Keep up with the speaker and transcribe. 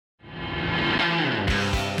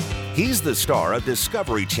He's the star of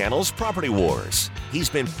Discovery Channel's Property Wars. He's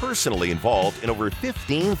been personally involved in over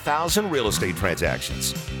 15,000 real estate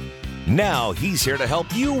transactions. Now he's here to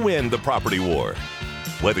help you win the property war.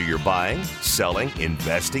 Whether you're buying, selling,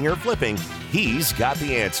 investing, or flipping, he's got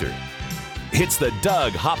the answer. It's the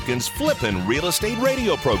Doug Hopkins Flippin' Real Estate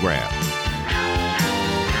Radio Program.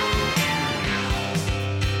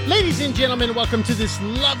 Ladies and gentlemen, welcome to this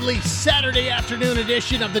lovely Saturday afternoon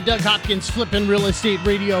edition of the Doug Hopkins Flippin' Real Estate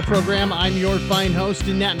Radio Program. I'm your fine host,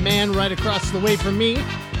 and that man right across the way from me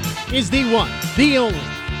is the one, the only,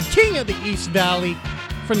 king of the East Valley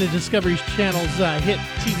from the Discovery Channel's hit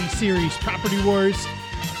TV series Property Wars,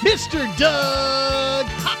 Mr. Doug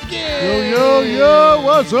Hopkins. Yo,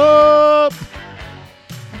 what's up?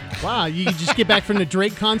 Wow, you just get back from the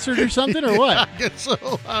Drake concert or something, or what? I guess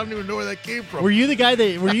so. I don't even know where that came from. Were you the guy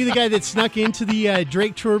that snuck into the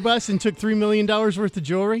Drake tour bus and took $3 million worth of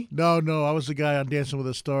jewelry? No, I was the guy on Dancing with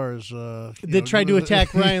the Stars. That tried to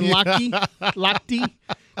attack Ryan Lochte.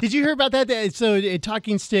 Did you hear about that? So,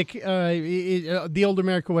 Talking Stick, the old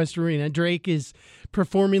America West Arena, Drake is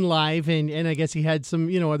performing live, and I guess he had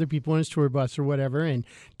some, other people on his tour bus or whatever. And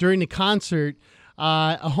during the concert,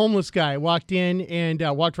 a homeless guy walked in and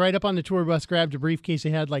walked right up on the tour bus, grabbed a briefcase.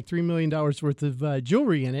 It had like $3 million worth of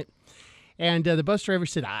jewelry in it. And the bus driver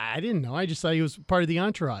said, I didn't know. I just thought he was part of the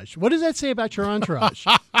entourage. What does that say about your entourage?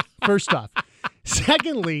 First off.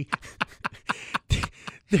 Secondly,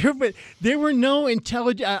 there were no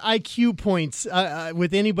IQ points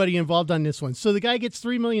with anybody involved on this one. So the guy gets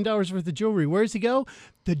 $3 million worth of jewelry. Where does he go?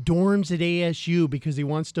 The dorms at ASU because he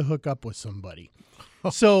wants to hook up with somebody.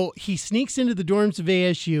 So he sneaks into the dorms of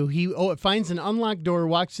ASU. He finds an unlocked door,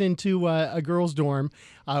 walks into a girl's dorm,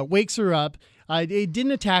 wakes her up. It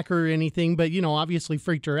didn't attack her or anything, but, obviously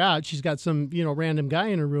freaked her out. She's got some, random guy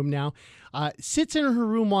in her room now. Sits in her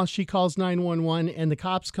room while she calls 911, and the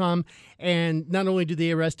cops come, and not only do they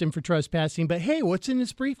arrest him for trespassing, but, hey, what's in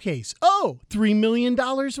this briefcase? Oh, $3 million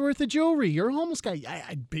worth of jewelry. You're a homeless guy.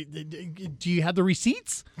 Do you have the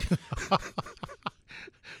receipts?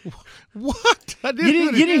 What?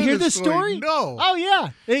 You didn't hear this story? No. Oh, yeah.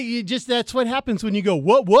 That's what happens when you go,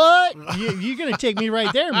 what? You're going to take me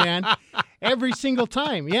right there, man. Every single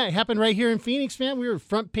time. Yeah, it happened right here in Phoenix, man. We were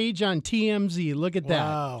front page on TMZ. Look at that.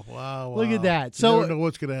 Wow. Look at that. So, you never know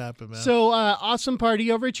what's going to happen, man. So, awesome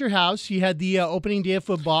party over at your house. You had the opening day of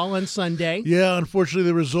football on Sunday. Yeah, unfortunately,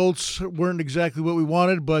 the results weren't exactly what we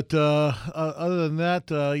wanted, but other than that,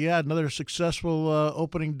 another successful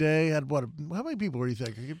opening day. Had how many people were you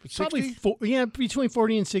thinking? 60? Probably between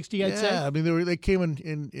 40 and 60, I'd say. Yeah, I mean, they came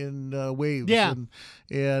in waves. Yeah.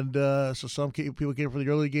 And so some people came for the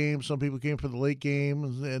early game, some people came for the late game,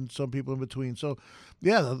 and some people in between. So,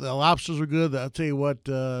 yeah, the lobsters were good. I'll tell you what,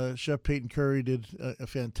 Chef Peyton Curry did a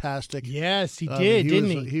fantastic. Yes, he did, didn't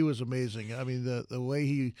he? He was amazing. I mean, the way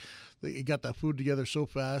he got that food together so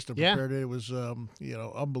fast and prepared it was,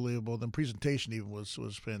 unbelievable. The presentation even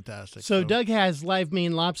was fantastic. So Doug has live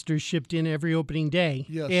Maine lobsters shipped in every opening day.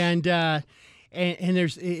 Yes. And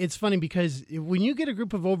it's funny because when you get a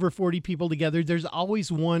group of over 40 people together, there's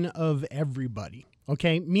always one of everybody.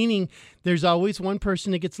 Okay, meaning there's always one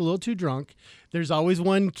person that gets a little too drunk. There's always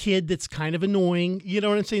one kid that's kind of annoying. You know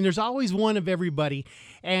what I'm saying? There's always one of everybody.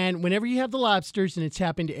 And whenever you have the lobsters, and it's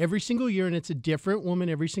happened every single year, and it's a different woman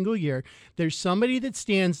every single year, there's somebody that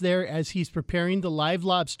stands there as he's preparing the live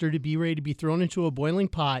lobster to be ready to be thrown into a boiling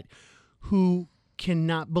pot who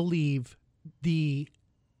cannot believe the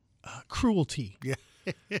cruelty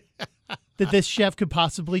that this chef could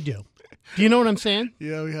possibly do. Do you know what I'm saying?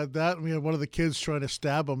 Yeah, we had that, and we had one of the kids trying to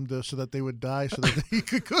stab them so that they would die so that he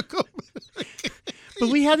could cook them. But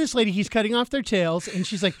we had this lady, he's cutting off their tails, and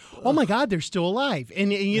she's like, oh, my God, they're still alive.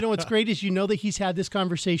 And what's great is that he's had this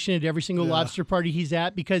conversation at every single lobster party he's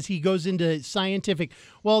at because he goes into scientific.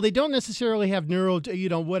 Well, they don't necessarily have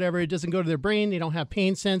whatever. It doesn't go to their brain. They don't have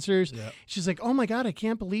pain sensors. Yeah. She's like, oh, my God, I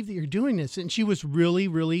can't believe that you're doing this. And she was really,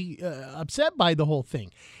 really upset by the whole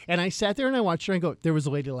thing. And I sat there and I watched her and go, there was a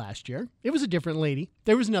lady last year. It was a different lady.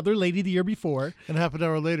 There was another lady the year before. And half an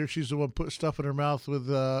hour later, she's the one put stuff in her mouth with...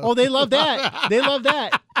 Oh, they love that. They love that.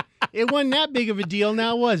 It wasn't that big of a deal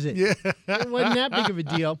now, was it? Yeah. It wasn't that big of a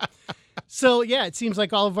deal. So, yeah, it seems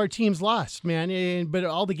like all of our teams lost, man. But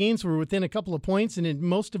all the games were within a couple of points, and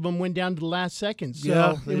most of them went down to the last second.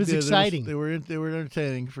 So it was exciting. They were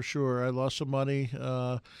entertaining for sure. I lost some money.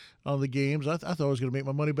 on the games. I thought I was going to make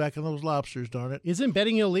my money back on those lobsters, darn it. Isn't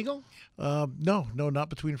betting illegal? No, not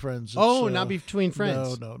between friends. Not between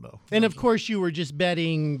friends. No. And of course, you were just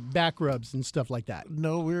betting back rubs and stuff like that.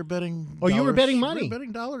 No, we were betting. Oh, you were betting money? We were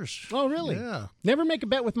betting dollars. Oh, really? Yeah. Never make a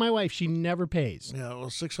bet with my wife. She never pays. Yeah, well,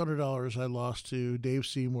 $600 I lost to Dave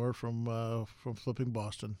Seymour from Flipping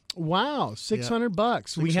Boston. Wow,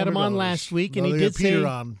 $600. We had him on last week, and no, he they did had Peter say,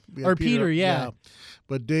 on. We had or Peter, yeah.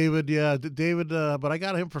 But David, but I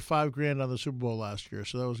got him for $5,000 on the Super Bowl last year,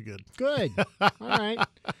 so that was good. Good. All right.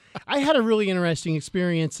 I had a really interesting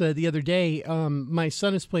experience the other day. My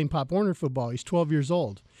son is playing Pop Warner football. He's 12 years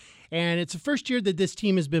old. And it's the first year that this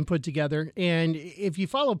team has been put together. And if you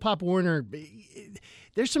follow Pop Warner,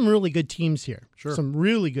 there's some really good teams here. Sure. Some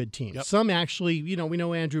really good teams. Yep. Some actually, we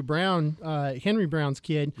know Andrew Brown, Henry Brown's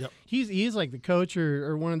kid. Yep. He's like the coach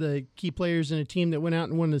or one of the key players in a team that went out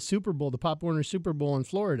and won the Super Bowl, the Pop Warner Super Bowl in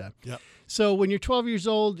Florida. Yep. So when you're 12 years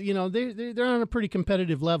old, they're on a pretty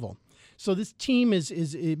competitive level. So this team is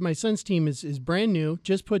my son's team is brand new,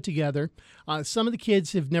 just put together. Some of the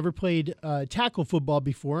kids have never played tackle football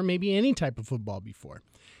before, maybe any type of football before.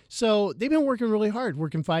 So they've been working really hard,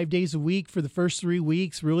 working 5 days a week for the first 3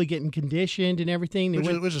 weeks, really getting conditioned and everything.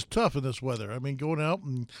 Which is tough in this weather. I mean, going out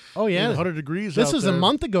and 100 degrees This out was there. a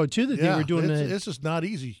month ago, too, that they were doing it's just not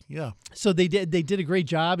easy, yeah. So they did a great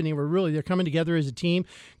job, and they're coming together as a team.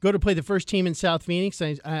 Go to play the first team in South Phoenix.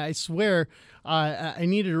 I swear I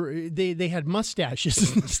needed. They had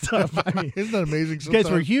mustaches and stuff. I mean, isn't that amazing? These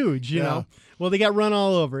guys were huge, you Yeah. know. Well, they got run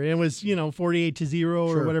all over. It was 48-0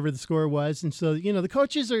 or Sure. whatever the score was, and so the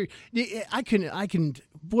coaches are.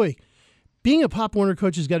 Boy, being a Pop Warner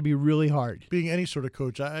coach has got to be really hard. Being any sort of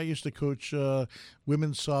coach, I used to coach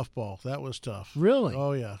women's softball. That was tough. Really?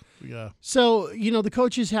 Oh yeah. So, the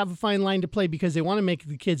coaches have a fine line to play because they want to make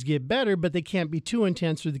the kids get better, but they can't be too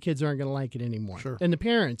intense or the kids aren't going to like it anymore. Sure. And the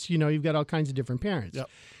parents, you've got all kinds of different parents. Yep.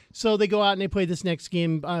 So they go out and they play this next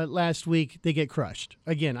game last week. They get crushed.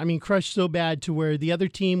 Again, crushed so bad to where the other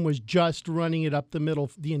team was just running it up the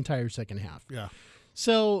middle the entire second half. Yeah.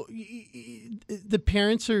 So the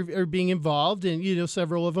parents are being involved, and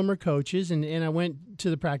several of them are coaches. And I went to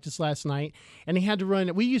the practice last night, and they had to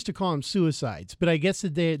run. We used to call them suicides, but I guess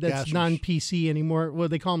that's Gassers. non-PC anymore. Well,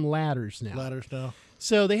 they call them ladders now. Ladders now.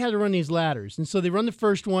 So they had to run these ladders, and so they run the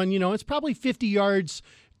first one. It's probably 50 yards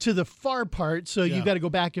to the far part, so Yeah. you got to go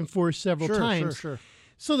back and forth several times. Sure.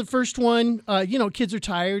 So the first one, kids are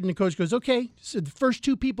tired, and the coach goes, okay, so the first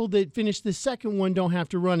two people that finish the second one don't have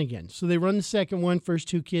to run again. So they run the second one, first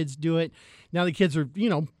two kids do it. Now the kids are,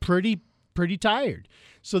 pretty tired.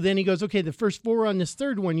 So then he goes, okay, the first four on this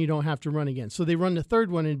third one, you don't have to run again. So they run the third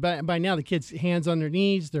one, and by now the kids' hands on their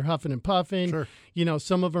knees, they're huffing and puffing. Sure.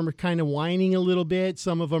 Some of them are kind of whining a little bit.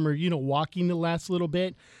 Some of them are, walking the last little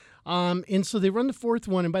bit. And so they run the fourth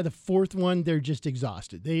one, and by the fourth one, they're just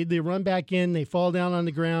exhausted. They run back in, they fall down on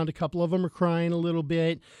the ground. A couple of them are crying a little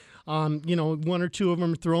bit. One or two of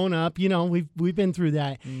them are throwing up. We've been through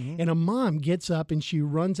that. Mm-hmm. And a mom gets up and she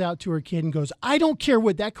runs out to her kid and goes, I don't care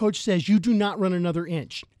what that coach says. You do not run another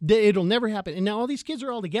inch. It'll never happen. And now all these kids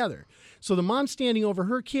are all together. So the mom's standing over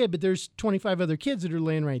her kid, but there's 25 other kids that are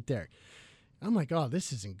laying right there. I'm like, oh,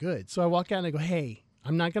 this isn't good. So I walk out and I go, hey,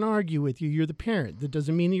 I'm not going to argue with you. You're the parent. That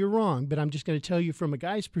doesn't mean that you're wrong, but I'm just going to tell you from a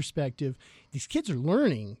guy's perspective, these kids are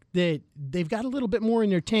learning that they've got a little bit more in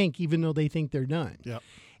their tank, even though they think they're done. Yeah.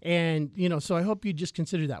 And, so I hope you just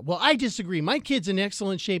consider that. Well, I disagree. My kid's in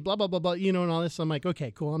excellent shape, blah, blah, blah, blah, and all this. I'm like, okay,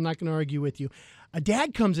 cool. I'm not going to argue with you. A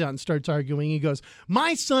dad comes out and starts arguing. He goes,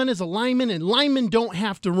 my son is a lineman, and linemen don't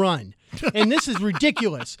have to run. And this is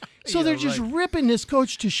ridiculous. So Yeah, they're just ripping this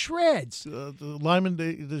coach to shreds. The linemen,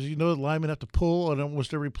 the linemen have to pull on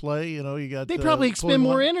almost every play. You got they probably expend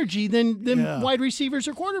more energy than Yeah. wide receivers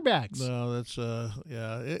or quarterbacks. No, that's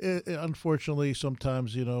unfortunately,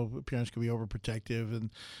 sometimes parents can be overprotective,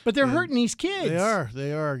 But they're hurting these kids.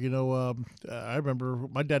 They are. I remember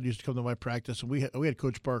my dad used to come to my practice, and we had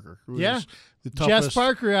Coach Parker. Who was the toughest, Jess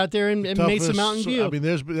Parker out there and Mesa Mountain View. I mean,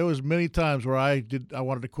 there was many times where I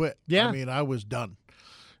wanted to quit. Yeah. I mean, I was done.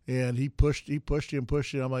 And he pushed him.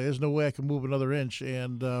 I'm like, there's no way I can move another inch.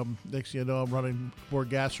 And next thing you know, I'm running more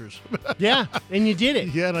gassers. Yeah, and you did it.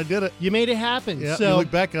 Yeah, and I did it. You made it happen. Yeah, so you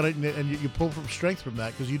look back at it, and you pull from strength from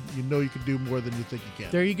that because you know you can do more than you think you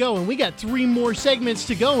can. there you go. And we got 3 more segments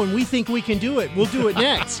to go, and we think we can do it. We'll do it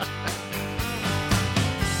next.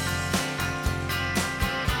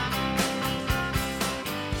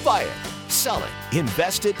 Buy it, sell it,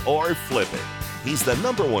 invest it, or flip it. He's the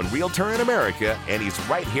 #1 realtor in America, and he's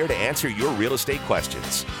right here to answer your real estate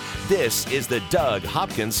questions. This is the Doug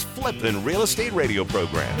Hopkins Flippin' Real Estate Radio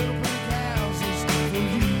Program.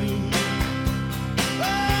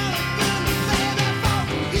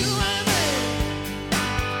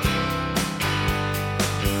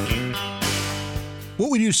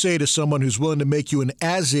 What would you say to someone who's willing to make you an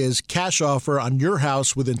as-is cash offer on your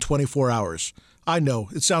house within 24 hours? I know,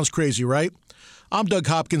 it sounds crazy, right? I'm Doug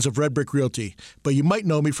Hopkins of Red Brick Realty, but you might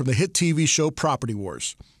know me from the hit TV show Property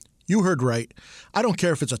Wars. You heard right. I don't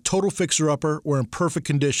care if it's a total fixer-upper or in perfect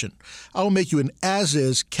condition. I will make you an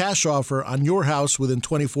as-is cash offer on your house within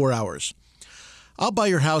 24 hours. I'll buy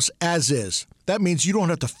your house as is. That means you don't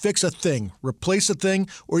have to fix a thing, replace a thing,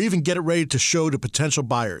 or even get it ready to show to potential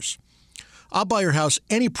buyers. I'll buy your house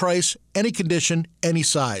any price, any condition, any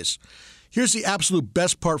size. Here's the absolute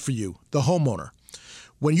best part for you, the homeowner.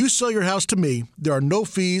 When you sell your house to me, there are no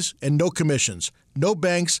fees and no commissions, no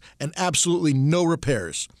banks, and absolutely no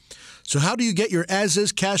repairs. So how do you get your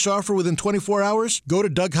as-is cash offer within 24 hours? Go to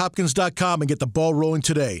DougHopkins.com and get the ball rolling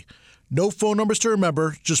today. No phone numbers to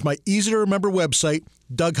remember, just my easy-to-remember website,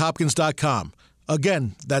 DougHopkins.com.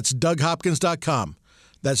 Again, that's DougHopkins.com.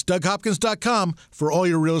 That's DougHopkins.com for all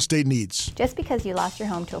your real estate needs. Just because you lost your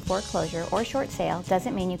home to a foreclosure or short sale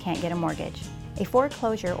doesn't mean you can't get a mortgage. A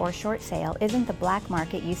foreclosure or short sale isn't the black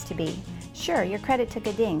market used to be. Sure, your credit took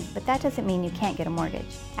a ding, but that doesn't mean you can't get a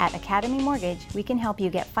mortgage. At Academy Mortgage, we can help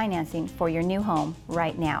you get financing for your new home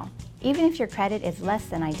right now. Even if your credit is less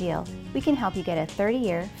than ideal, we can help you get a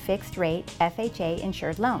 30-year fixed-rate FHA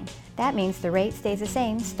insured loan. That means the rate stays the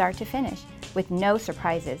same start to finish, with no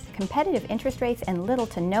surprises, competitive interest rates, and little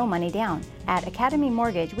to no money down. At Academy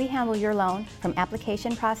Mortgage, we handle your loan from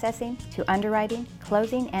application processing to underwriting,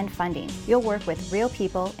 closing, and funding. You'll work with real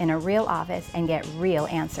people in a real office and get real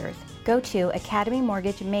answers. Go to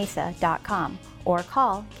academymortgagemesa.com or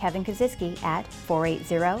call Kevin Koziski at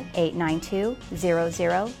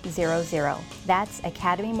 480-892-0000. That's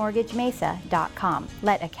academymortgagemesa.com.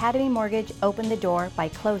 Let Academy Mortgage open the door by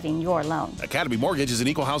closing your loan. Academy Mortgage is an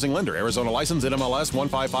equal housing lender. Arizona license NMLS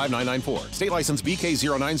 155994. State license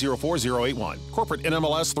BK0904081. Corporate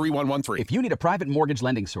NMLS 3113. If you need a private mortgage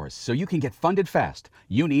lending source so you can get funded fast,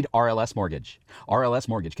 you need RLS Mortgage. RLS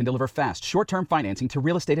Mortgage can deliver fast, short-term financing to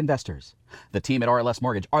real estate investors. The team at RLS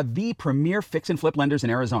Mortgage are the premier fix and flip lenders in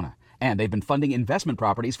Arizona, and they've been funding investment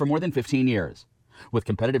properties for more than 15 years. With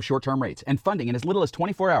competitive short-term rates and funding in as little as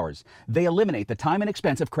 24 hours, they eliminate the time and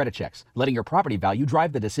expense of credit checks, letting your property value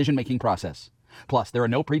drive the decision-making process. Plus, there are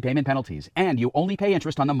no prepayment penalties, and you only pay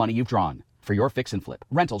interest on the money you've drawn. For your fix and flip,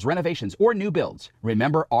 rentals, renovations, or new builds,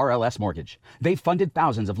 remember RLS Mortgage. They've funded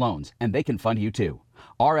thousands of loans, and they can fund you too.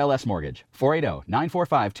 RLS Mortgage,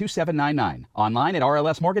 480-945-2799. Online at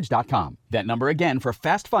rlsmortgage.com. That number again for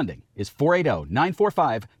fast funding is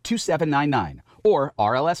 480-945-2799 or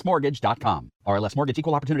rlsmortgage.com. RLS Mortgage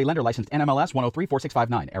Equal Opportunity Lender licensed NMLS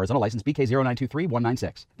 1034659. Arizona license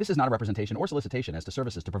BK0923196. This is not a representation or solicitation as to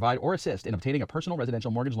services to provide or assist in obtaining a personal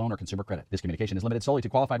residential mortgage loan or consumer credit. This communication is limited solely to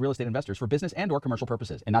qualified real estate investors for business and or commercial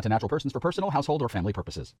purposes and not to natural persons for personal, household, or family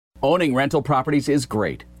purposes. Owning rental properties is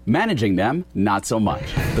great. Managing them, not so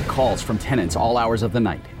much. The calls from tenants all hours of the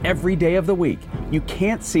night, every day of the week. You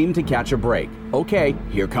can't seem to catch a break. Okay,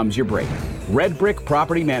 here comes your break. Red Brick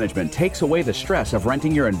Property Management takes away the stress of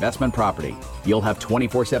renting your investment property. You'll have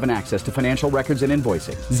 24/7 access to financial records and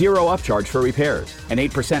invoicing, zero upcharge for repairs, an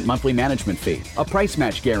 8% monthly management fee, a price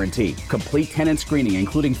match guarantee, complete tenant screening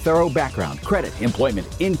including thorough background, credit, employment,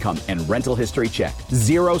 income, and rental history check,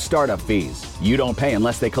 zero startup fees. You don't pay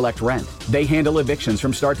unless they collect rent. They handle evictions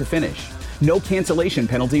from start to finish. No cancellation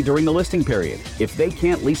penalty during the listing period. If they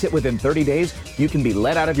can't lease it within 30 days, you can be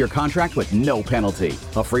let out of your contract with no penalty.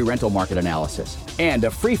 A free rental market analysis. And a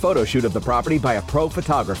free photo shoot of the property by a pro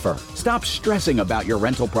photographer. Stop stressing about your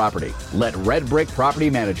rental property. Let Red Brick Property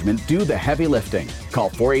Management do the heavy lifting. Call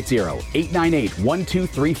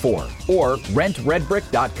 480-898-1234 or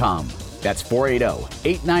rentredbrick.com. That's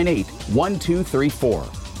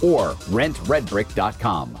 480-898-1234 or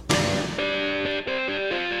rentredbrick.com.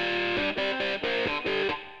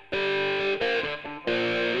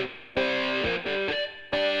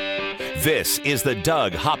 This is the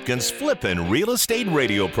Doug Hopkins Flippin' Real Estate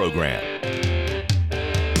Radio Program.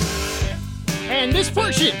 And this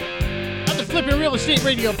portion of the Flippin' Real Estate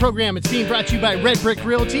Radio Program, it's being brought to you by Red Brick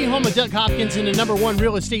Realty, home of Doug Hopkins and the #1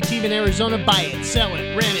 real estate team in Arizona. Buy it, sell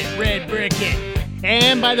it, rent it, Red Brick it.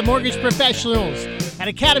 And by the mortgage professionals at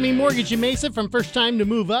Academy Mortgage in Mesa. From first time to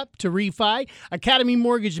move up to refi, Academy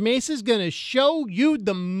Mortgage Mesa is going to show you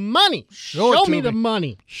the money. Show me the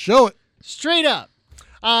money. Show it. Straight up.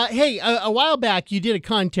 Hey, a while back you did a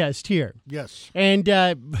contest here. Yes. And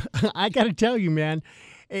I got to tell you, man,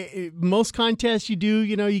 most contests you do,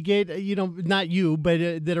 you get, not you, but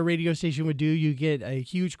that a radio station would do, you get a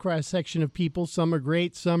huge cross-section of people. Some are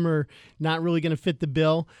great, some are not really going to fit the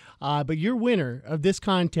bill. But you're winner of this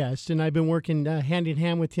contest, and I've been working hand in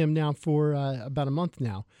hand with him now for about a month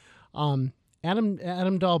now. Adam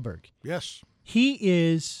Dahlberg. Yes. He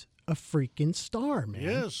is a freaking star, man.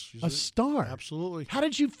 Yes. He's a star. Absolutely. How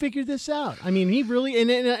did you figure this out? I mean, he really,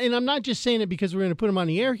 and I'm not just saying it because we're going to put him on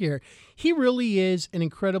the air here. He really is an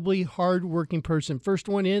incredibly hard-working person. First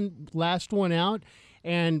one in, last one out,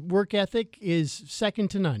 and work ethic is second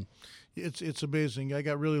to none. It's amazing. I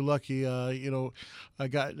got really lucky. I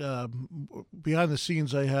got behind the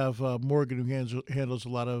scenes. I have Morgan who handles a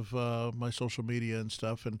lot of my social media and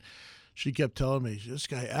stuff, and she kept telling me, this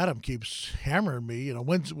guy Adam keeps hammering me.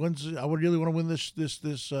 When's I would really want to win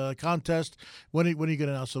this contest. When are you going to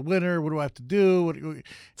announce the winner? What do I have to do?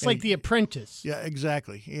 It's like The Apprentice. Yeah,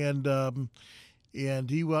 exactly. And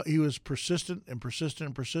he was persistent, and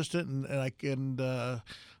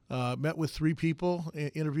met with 3 people,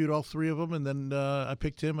 interviewed all 3 of them, and then I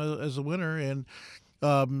picked him as a winner. And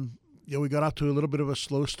we got off to a little bit of a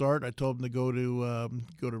slow start. I told him to go to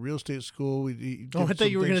real estate school. I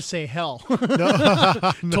thought you were going to say hell. No.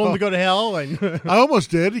 Told him to go to hell, and I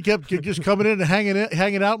almost did. He kept just coming in and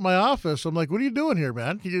hanging out in my office. I'm like, "What are you doing here,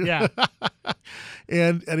 man?" Yeah.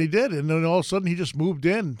 And he did, and then all of a sudden he just moved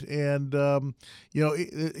in, and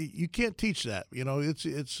you can't teach that.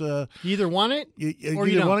 It's you either want it or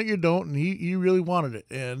you either don't. want it, you don't, and he really wanted it,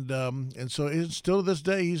 and so it's still to this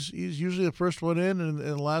day he's usually the first one in and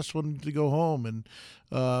the last one to go home, and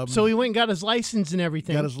so he went and got his license and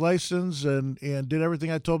everything. Got his license and did everything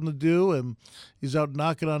I told him to do, and he's out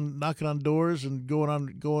knocking on doors and going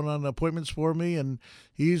on appointments for me, and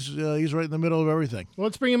he's right in the middle of everything. Well,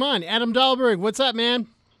 let's bring him on. Adam Dahlberg, what's up, man?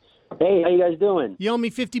 Hey, how you guys doing? You owe me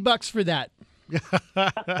 $50 for that. You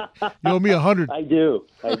owe me 100. I do,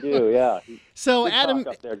 yeah. So Good Adam,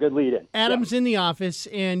 talk up there. Good lead in. Adam's in the office,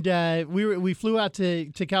 and we flew out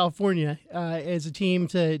to California as a team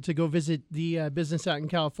to go visit the business out in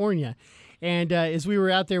California. And as we were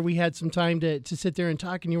out there, we had some time to sit there and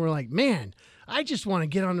talk, and you were like, man, I just want to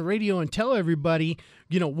get on the radio and tell everybody,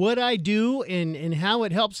 what I do and how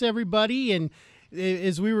it helps everybody. And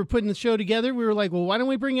as we were putting the show together, we were like, well, why don't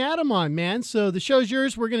we bring Adam on, man? So the show's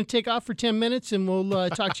yours. We're going to take off for 10 minutes, and we'll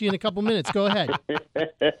talk to you in a couple minutes. Go ahead.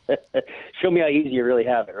 Show me how easy you really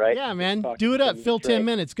have it, right? Yeah, man. Do it up. Fill 10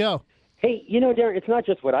 minutes. Go. Hey, Darren, it's not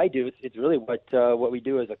just what I do. It's really what we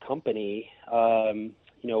do as a company,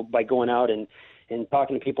 by going out and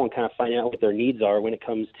talking to people and kind of finding out what their needs are when it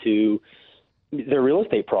comes to their real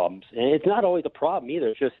estate problems. And it's not always a problem either.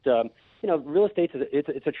 It's just real estate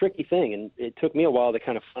it's a tricky thing, and it took me a while to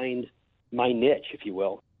kind of find my niche, if you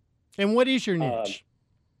will. And what is your niche?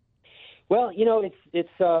 Well, it's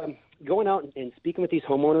going out and speaking with these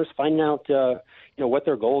homeowners, finding out what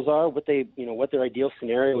their goals are, what their ideal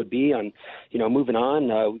scenario would be on moving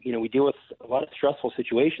on. We deal with a lot of stressful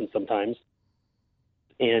situations sometimes,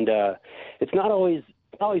 and it's not always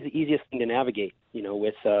the easiest thing to navigate.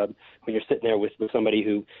 With when you're sitting there with somebody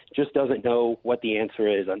who just doesn't know what the answer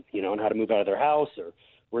is on how to move out of their house or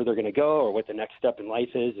where they're going to go or what the next step in life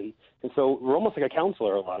is. And so we're almost like a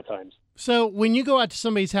counselor a lot of times. So when you go out to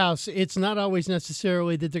somebody's house, it's not always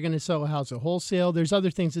necessarily that they're going to sell a house at wholesale. There's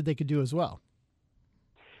other things that they could do as well.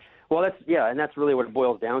 Well, and that's really what it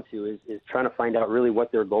boils down to is trying to find out really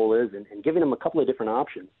what their goal is and giving them a couple of different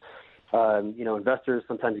options. Investors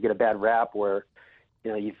sometimes get a bad rap where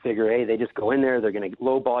you figure, hey, they just go in there, they're going to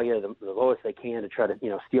lowball you the lowest they can to try to,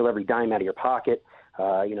 steal every dime out of your pocket.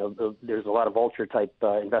 There's a lot of vulture type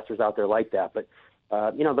investors out there like that. But,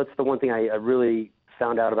 that's the one thing I really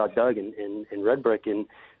found out about Doug and Red Brick. And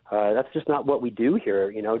that's just not what we do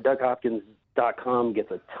here. DougHopkins.com gets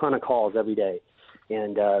a ton of calls every day.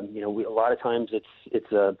 And, a lot of times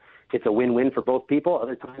it's a win-win for both people.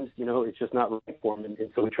 Other times, it's just not right for them. And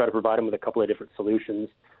so we try to provide them with a couple of different solutions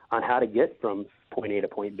on how to get from point A to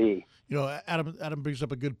point B. Adam brings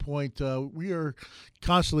up a good point. We are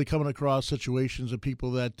constantly coming across situations of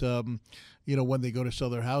people that, when they go to sell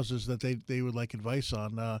their houses that they would like advice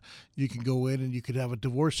on. You can go in and you could have a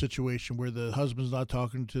divorce situation where the husband's not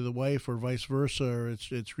talking to the wife or vice versa, or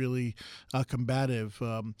it's really combative.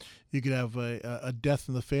 You could have a death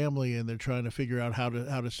in the family and they're trying to figure out how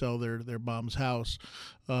to sell their mom's house.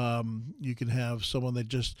 You can have someone that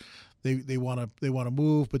just they want to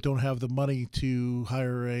move but don't have the money to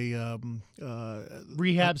hire a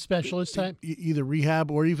rehab specialist type, either rehab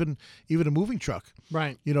or even a moving truck.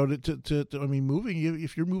 Right. Moving.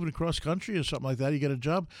 If you're moving across country or something like that, you get a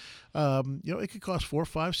job. It could cost $4,000,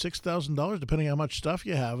 $5,000, $6,000 depending on how much stuff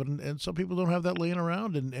you have, and some people don't have that laying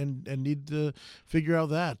around and need to figure out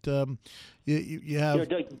that. You have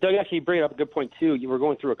Doug actually bring up a good point too. We're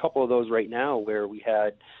going through a couple of those right now where we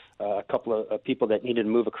had a couple of people that needed to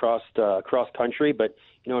move across country, but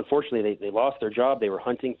unfortunately they lost their job. They were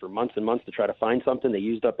hunting for months and months to try to find something. They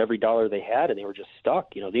used up every dollar they had, and they were just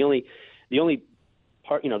stuck. The only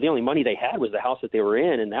money they had was the house that they were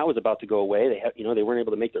in, and that was about to go away. They weren't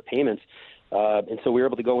able to make their payments, and so we were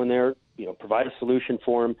able to go in there, provide a solution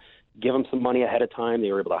for them, give them some money ahead of time.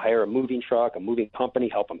 They were able to hire a moving truck, a moving company,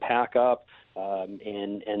 help them pack up,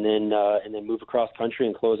 and then move across country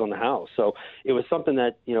and close on the house. So it was something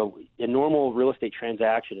that a normal real estate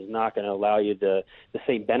transaction is not going to allow you the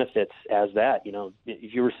same benefits as that.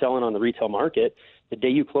 If you were selling on the retail market, the day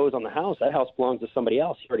you close on the house, that house belongs to somebody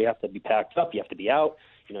else. You already have to be packed up. You have to be out.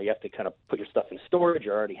 You have to kind of put your stuff in storage.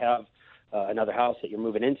 You already have another house that you're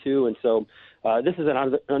moving into. And so this is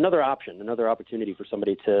another option, another opportunity for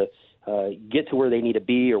somebody to get to where they need to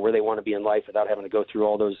be or where they want to be in life without having to go through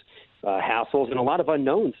all those hassles and a lot of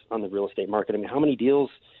unknowns on the real estate market. I mean, how many deals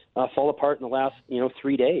fall apart in the last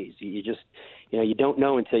 3 days? You just you don't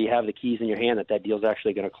know until you have the keys in your hand that deal's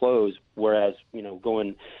actually going to close. Whereas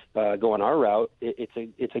going our route,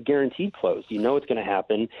 it's a guaranteed close. It's going to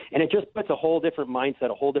happen, and it just puts a whole different mindset,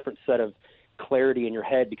 a whole different set of clarity in your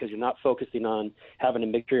head, because you're not focusing on having to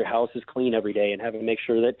make sure your house is clean every day and having to make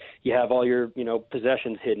sure that you have all your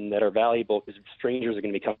possessions hidden that are valuable, because strangers are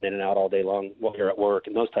going to be coming in and out all day long while you're at work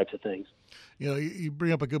and those types of things. You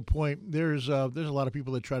bring up a good point. There's a lot of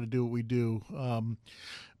people that try to do what we do,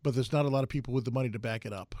 but there's not a lot of people with the money to back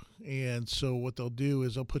it up. And so what they'll do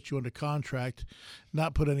is they'll put you under contract,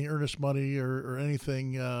 not put any earnest money or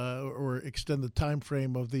anything, or extend the time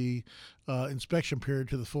frame of the inspection period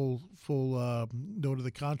to the full note of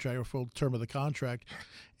the contract or full term of the contract,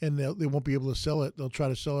 and they won't be able to sell it. They'll try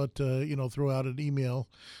to sell it, throw out an email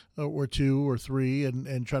or two or three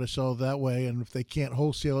and try to sell it that way. And if they can't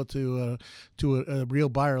wholesale it to a real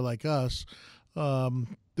buyer like us,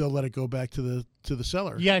 they'll let it go back to the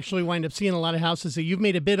seller. You actually wind up seeing a lot of houses that you've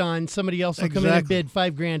made a bid on. Somebody else will come in and bid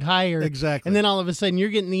 $5,000 higher. Exactly. And then all of a sudden you're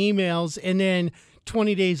getting the emails, and then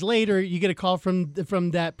 20 days later you get a call from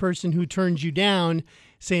that person who turns you down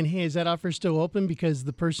saying, hey, is that offer still open? Because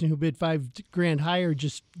the person who bid $5,000 higher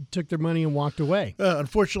just took their money and walked away.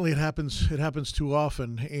 Unfortunately, it happens too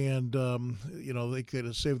often, and they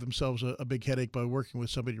could save themselves a big headache by working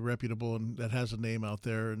with somebody reputable and that has a name out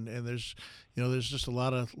there. And there's just a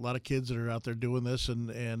lot of kids that are out there doing this,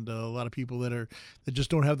 and a lot of people that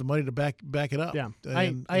just don't have the money to back it up. Yeah,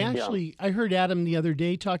 I heard Adam the other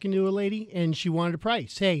day talking to a lady, and she wanted a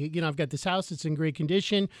price. Hey, I've got this house; it's in great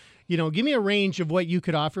condition. Give me a range of what you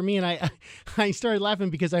could offer me. And I started laughing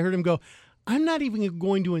because I heard him go, I'm not even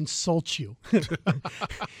going to insult you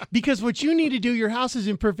because what you need to do, your house is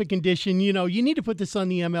in perfect condition. You need to put this on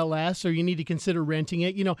the MLS, or you need to consider renting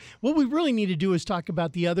it. What we really need to do is talk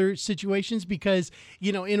about the other situations, because,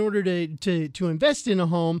 in order to invest in a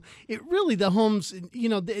home, the homes,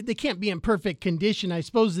 they can't be in perfect condition. I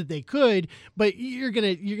suppose that they could, but you're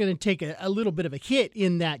going to take a little bit of a hit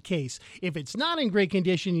in that case. If it's not in great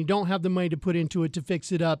condition, you don't have the money to put into it to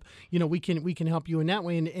fix it up. We can help you in that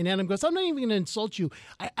way. And Adam goes, I'm not even going to insult you.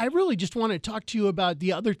 I really just want to talk to you about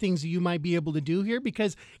the other things that you might be able to do here,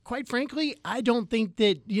 because quite frankly, I don't think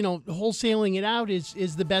that, wholesaling it out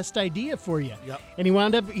is the best idea for you. Yep. And he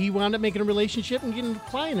wound up making a relationship and getting a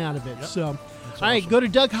client out of it. Yep. So, all right, go to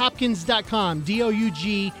DougHopkins.com,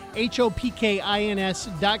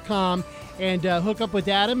 DougHopkins.com, and hook up with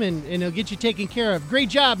Adam, and he'll get you taken care of. Great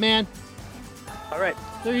job, man. All right.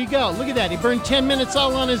 There you go. Look at that. He burned 10 minutes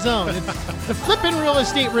all on his own. It's the Flippin' Real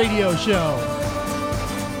Estate Radio Show.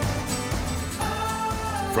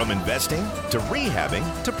 From investing to rehabbing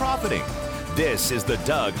to profiting, this is the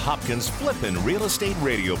Doug Hopkins Flippin' Real Estate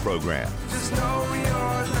Radio Program. Just know you're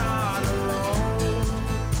not alone,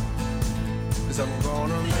 'cause I'm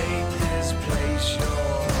gonna make this place yours.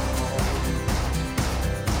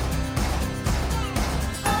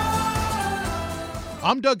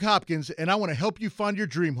 I'm Doug Hopkins, and I want to help you find your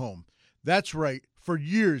dream home. That's right. For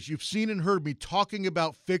years, you've seen and heard me talking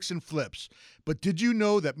about fix and flips. But did you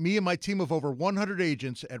know that me and my team of over 100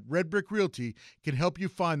 agents at Red Brick Realty can help you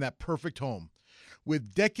find that perfect home?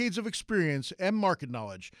 With decades of experience and market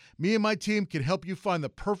knowledge, me and my team can help you find the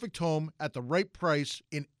perfect home at the right price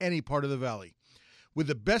in any part of the valley. With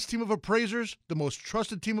the best team of appraisers, the most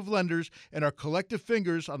trusted team of lenders, and our collective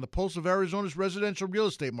fingers on the pulse of Arizona's residential real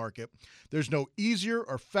estate market, there's no easier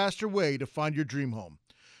or faster way to find your dream home.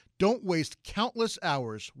 Don't waste countless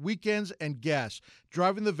hours, weekends, and gas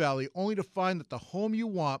driving the valley only to find that the home you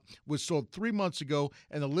want was sold 3 months ago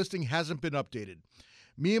and the listing hasn't been updated.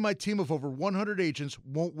 Me and my team of over 100 agents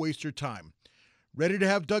won't waste your time. Ready to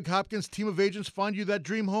have Doug Hopkins' team of agents find you that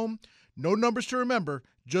dream home? No numbers to remember,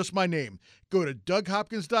 just my name. Go to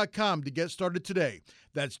DougHopkins.com to get started today.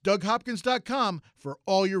 That's DougHopkins.com for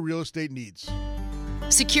all your real estate needs.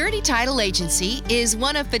 Security Title Agency is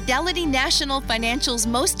one of Fidelity National Financial's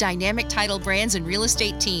most dynamic title brands and real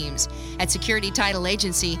estate teams. At Security Title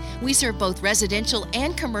Agency, we serve both residential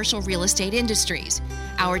and commercial real estate industries.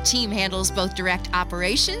 Our team handles both direct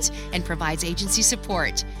operations and provides agency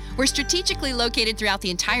support. We're strategically located throughout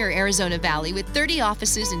the entire Arizona Valley with 30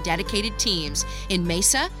 offices and dedicated teams in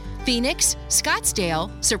Mesa, Phoenix,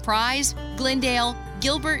 Scottsdale, Surprise, Glendale,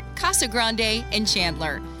 Gilbert, Casa Grande, and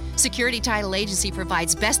Chandler. Security Title Agency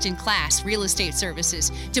provides best-in-class real estate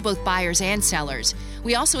services to both buyers and sellers.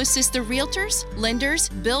 We also assist the realtors, lenders,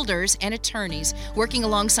 builders, and attorneys working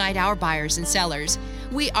alongside our buyers and sellers.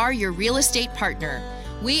 We are your real estate partner.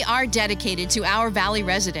 We are dedicated to our Valley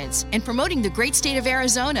residents and promoting the great state of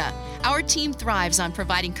Arizona. Our team thrives on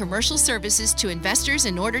providing commercial services to investors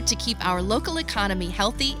in order to keep our local economy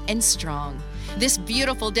healthy and strong. This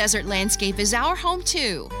beautiful desert landscape is our home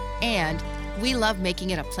too, and we love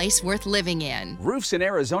making it a place worth living in. Roofs in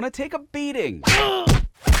Arizona take a beating.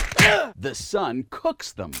 The sun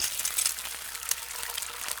cooks them.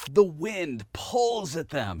 The wind pulls at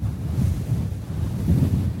them.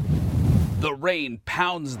 The rain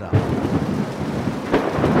pounds them.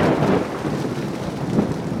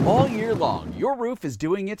 All year long, your roof is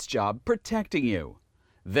doing its job protecting you.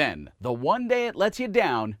 Then, the one day it lets you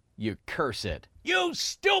down, you curse it. You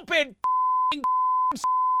stupid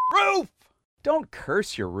roof! Don't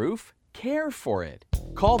curse your roof, care for it.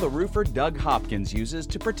 Call the roofer Doug Hopkins uses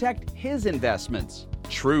to protect his investments.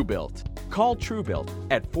 TrueBuilt. Call TrueBuilt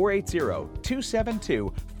at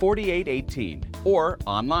 480-272-4818 or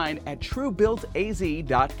online at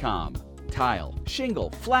truebuiltaz.com. Tile,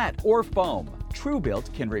 shingle, flat, or foam,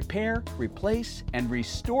 TrueBuilt can repair, replace, and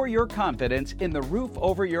restore your confidence in the roof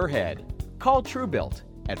over your head. Call TrueBuilt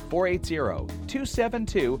at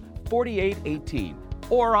 480-272-4818.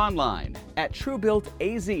 or online at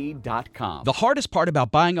truebuiltaz.com. The hardest part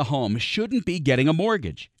about buying a home shouldn't be getting a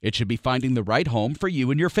mortgage. It should be finding the right home for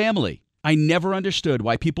you and your family. I never understood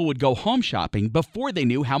why people would go home shopping before they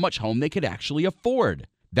knew how much home they could actually afford.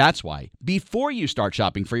 That's why, before you start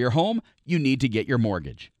shopping for your home, you need to get your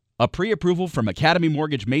mortgage. A pre-approval from Academy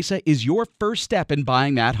Mortgage Mesa is your first step in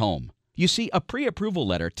buying that home. You see, a pre-approval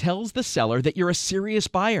letter tells the seller that you're a serious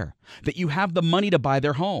buyer, that you have the money to buy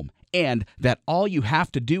their home, and that all you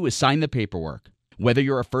have to do is sign the paperwork. Whether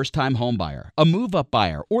you're a first-time home buyer, a move-up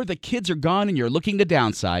buyer, or the kids are gone and you're looking to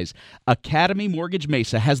downsize, Academy Mortgage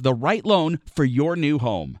Mesa has the right loan for your new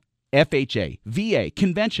home. FHA, VA,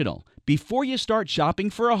 conventional. Before you start shopping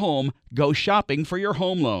for a home, go shopping for your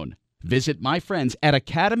home loan. Visit my friends at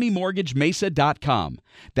academymortgagemesa.com.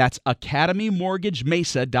 That's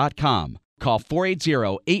academymortgagemesa.com. Call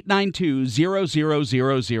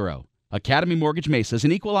 480-892-0000. Academy Mortgage Mesa is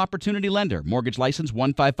an equal opportunity lender. Mortgage license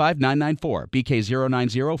 155994, BK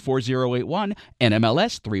 0904081,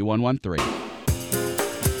 NMLS 3113.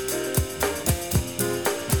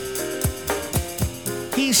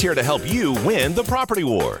 He's here to help you win the property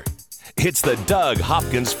war. It's the Doug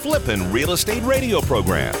Hopkins Flippin' Real Estate Radio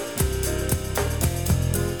Program.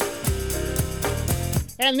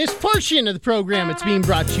 And this portion of the program, it's being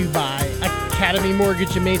brought to you by Academy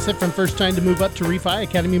Mortgage in Mesa. From first time to move up to refi,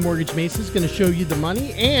 Academy Mortgage Mesa is going to show you the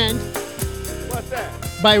money. And What's that?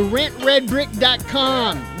 by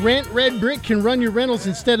RentRedBrick.com. Rent Red Brick can run your rentals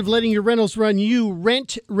instead of letting your rentals run you.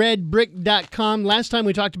 RentRedBrick.com. Last time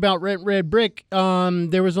we talked about Rent Red Brick,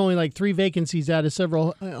 there was only like 3 vacancies out of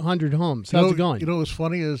several hundred homes. How's it going? You know what's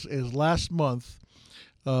funny is last month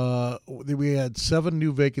we had 7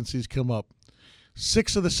 new vacancies come up.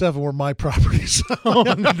 6 of the 7 were my properties. Oh,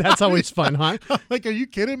 that's always fun, huh? I'm like, are you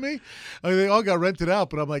kidding me? I mean, they all got rented out,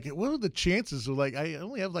 but I'm like, what are the chances? Of like, I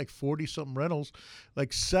only have like 40-something rentals.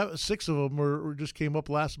 Like 6 of them were just came up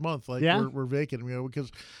last month. Like, yeah. we're vacant,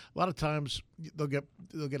 because a lot of times they'll get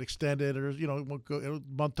extended, or won't go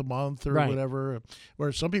month to month or whatever.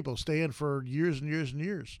 Where some people stay in for years and years and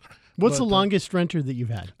years. What's the longest renter that you've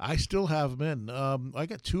had? I still have them in. I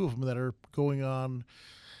got 2 of them that are going on.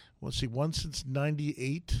 Let's see, one since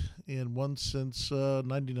 98 and one since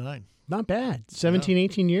 99. Not bad. 17,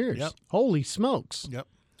 18 years. Yep. Holy smokes. Yep.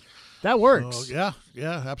 That works. So,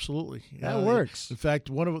 yeah, absolutely. That works. In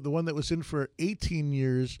fact, the one that was in for 18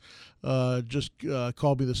 years just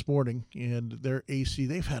called me this morning, and their AC,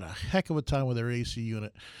 they've had a heck of a time with their AC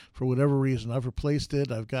unit for whatever reason. I've replaced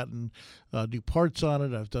it. I've gotten new parts on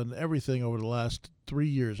it. I've done everything over the last 3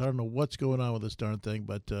 years. I don't know what's going on with this darn thing,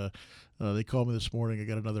 but they called me this morning. I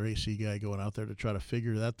got another AC guy going out there to try to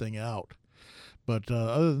figure that thing out. But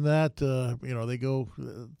other than that, they go.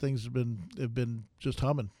 Things have been just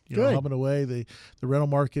humming. Good. Humming away. The rental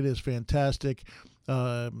market is fantastic.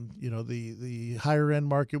 The higher end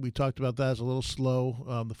market, we talked about that, is a little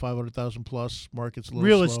slow. The 500,000 plus market's a little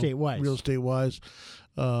Real slow. estate wise.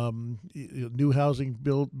 New housing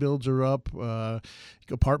builds are up.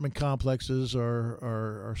 Apartment complexes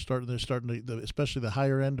are starting. They're starting to, especially the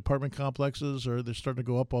higher end apartment complexes, they're starting to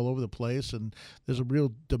go up all over the place, and there's a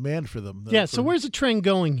real demand for them. So where's the trend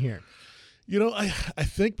going here? I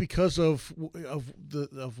think because of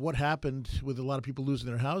what happened with a lot of people losing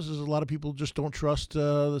their houses, a lot of people just don't trust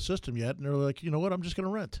the system yet, and they're like, you know what, I'm just going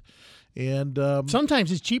to rent. And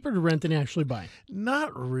sometimes it's cheaper to rent than actually buy.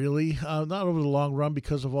 Not really, not over the long run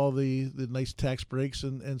because of all the nice tax breaks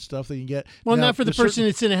and stuff that you get. Well, now, not for the person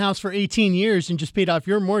that's in a house for 18 years and just paid off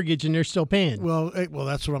your mortgage and they're still paying. Well,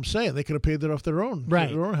 that's what I'm saying. They could have paid that off their own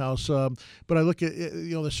house. But I look at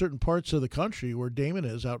there's certain parts of the country where Damon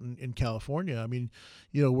is out in California. I mean,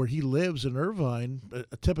 where he lives in Irvine,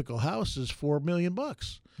 a typical house is $4 million.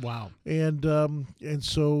 Wow. And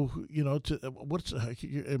so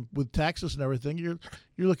with taxes and everything, you're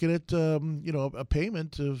looking at a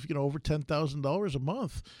payment of over $10,000 a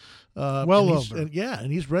month.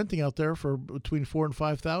 And he's renting out there for between $4,000 and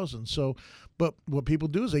 $5,000. So, but what people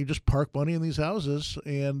do is they just park money in these houses,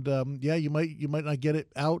 and you might not get it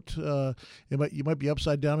out. You might be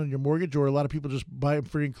upside down on your mortgage, or a lot of people just buy them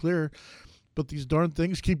free and clear. But these darn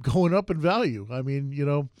things keep going up in value. I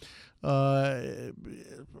mean, I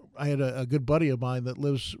had a good buddy of mine that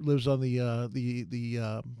lives on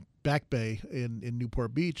the Back Bay in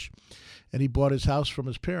Newport Beach, and he bought his house from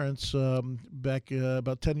his parents back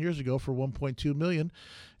about 10 years ago for $1.2 million,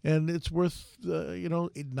 and it's worth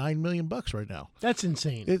 $9 million right now. That's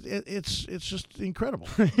insane. It's just incredible.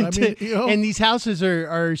 I mean, and these houses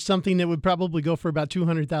are something that would probably go for about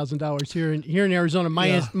 $200,000 here in Arizona,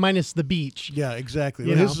 minus the beach. Yeah, exactly.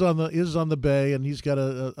 His is on the bay, and he's got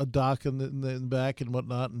a dock in the back and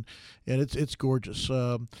whatnot, and it's gorgeous.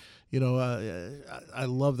 I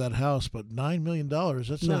love that house, but $9 million,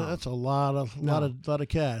 that's a lot of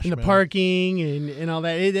cash. And the parking and all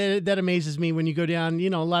that, that amazes me when you go down.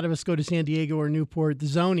 A lot of us go to San Diego or Newport, the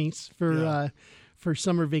Zonies, for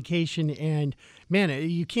summer vacation, and man,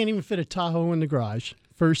 you can't even fit a Tahoe in the garage.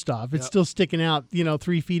 First off, it's still sticking out,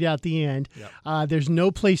 3 feet out the end. Yep. There's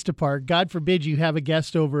no place to park. God forbid you have a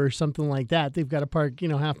guest over or something like that. They've got to park,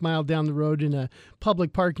 half mile down the road in a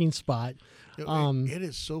public parking spot. It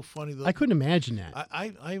is so funny, though. I couldn't imagine that.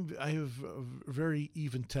 I have very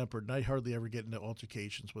even-tempered, and I hardly ever get into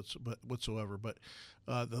altercations whatsoever. But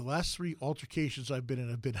the last 3 altercations I've been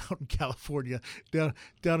in have been out in California, down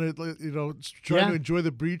at, trying to enjoy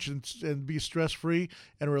the beach and be stress-free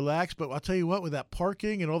and relax. But I'll tell you what, with that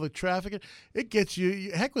parking and all the traffic, it gets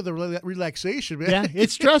you heck with the relaxation, man. Yeah,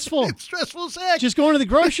 it's stressful. It's stressful as heck. Just going to the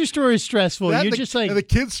grocery store is stressful. You're just like, and the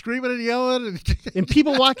kids screaming and yelling, and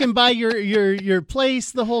people walking by your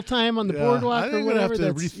place the whole time on the boardwalk or whatever. I think I'm gonna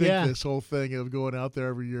have to rethink this whole thing of going out there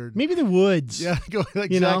every year. Maybe the woods. Yeah,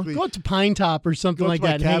 exactly. Go out to Pine Top or something like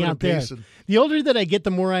that and hang out there. The older that I get,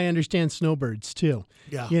 the more I understand snowbirds too.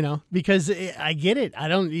 Yeah. Because I get it.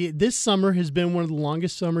 This summer has been one of the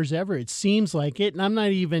longest summers ever. It seems like it. And I'm not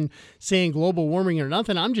even saying global warming or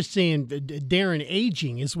nothing. I'm just saying Darren,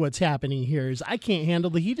 aging is what's happening here. Is I can't handle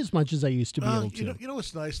the heat as much as I used to be able to. You know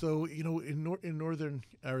what's nice though? In northern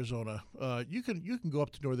Arizona, you can go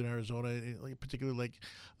up to northern Arizona, particularly like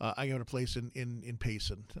I got a place in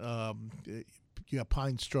Payson. You got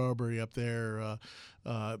pine strawberry up there.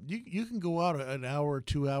 You can go out an hour or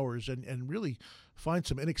 2 hours and really find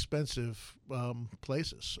some inexpensive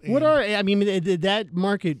places. That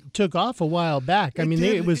market took off a while back.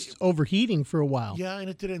 It was overheating for a while. Yeah, and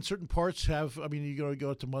it did. In certain parts you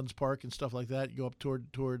go to Munns Park and stuff like that. You go up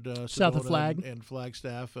toward south of Flag and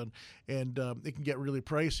Flagstaff, and it can get really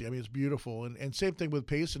pricey. It's beautiful. And same thing with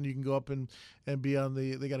Payson. You can go up and be on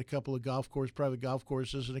they got a couple of private golf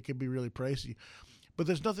courses, and it can be really pricey. But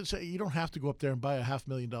there's nothing. You don't have to go up there and buy a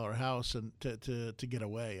 $500,000 house and to get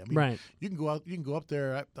away. Right. You can go out. You can go up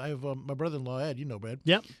there. I have my brother-in-law Ed. Ed.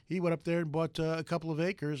 Yep. He went up there and bought a couple of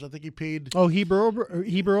acres. I think he paid. Oh, Heber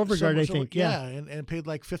Overgaard, I think. Yeah. And paid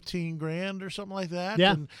like $15,000 or something like that.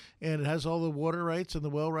 Yeah. And it has all the water rights and the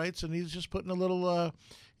well rights, and he's just putting a little.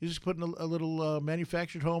 He's just putting a little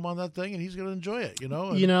manufactured home on that thing, and he's going to enjoy it,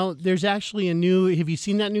 there's actually have you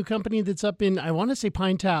seen that new company that's up in, I want to say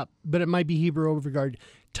Pine Top, but it might be Heber Overgaard,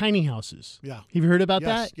 tiny houses. Yeah. Have you heard about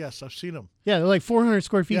Yes, that? yes, I've seen them. Yeah, they're like 400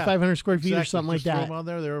 square feet, Yeah, 500 square feet, or exactly. something like Just throw that. them on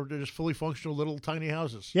there. They're just fully functional little tiny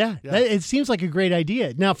houses. Yeah, it seems like a great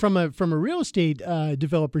idea. Now, from a real estate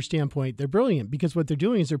developer standpoint, they're brilliant because what they're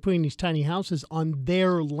doing is they're putting these tiny houses on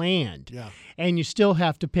their land. Yeah. And you still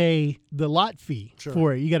have to pay the lot fee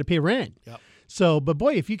for it. You got to pay rent. Yep. So, but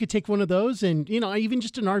boy, if you could take one of those and, even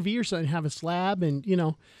just an RV or something, have a slab and,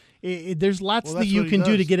 there's lots that you can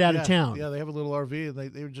do to get out of town. Yeah, they have a little RV,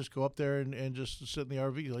 and they would just go up there and just sit in the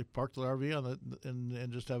RV, like park the RV on it,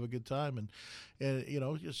 and just have a good time. And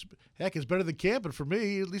heck, it's better than camping for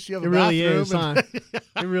me. At least you have a bathroom. It really is, huh?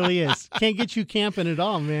 It really is. Can't get you camping at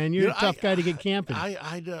all, man. You're a tough guy to get camping.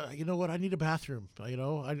 You know what? I need a bathroom. I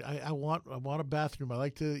want a bathroom. I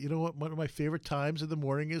like to. You know what? One of my favorite times in the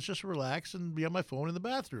morning is just relax and be on my phone in the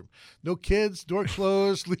bathroom. No kids, door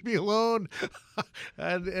closed, leave me alone,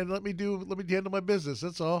 and let me handle my business.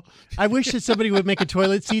 That's all. I wish that somebody would make a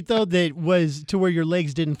toilet seat though that was to where your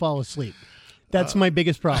legs didn't fall asleep. That's my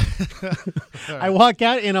biggest problem. I walk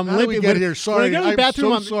out and I'm limping. When I go to the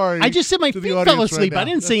bathroom, I just said my feet fell asleep. I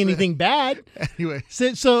didn't say anything bad. Anyway,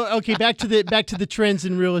 so okay, back to the trends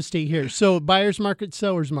in real estate here. So buyer's market,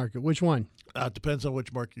 seller's market. Which one? It depends on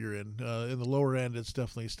which market you're in. In the lower end, it's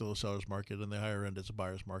definitely still a seller's market. In the higher end, it's a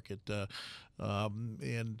buyer's market.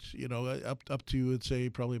 And up to, I'd say,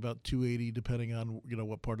 probably about 280, depending on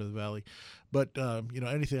what part of the valley. But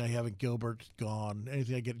anything I have in Gilbert, gone.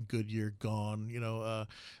 Anything I get in Goodyear, gone.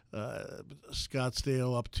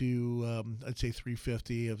 Scottsdale up to I'd say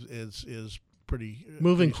 350 is pretty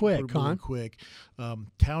moving quick. Townhouses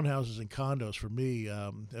and condos for me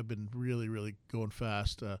have been really, really going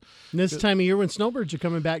fast. This time of year when snowbirds are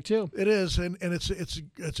coming back too. It is, and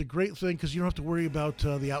it's a great thing because you don't have to worry about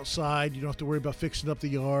the outside. You don't have to worry about fixing up the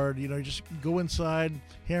yard. You just go inside,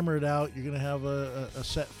 hammer it out. You're going to have a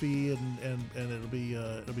set fee, and it'll be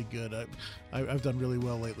good. I've done really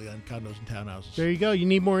well lately on condos and townhouses. There you go. You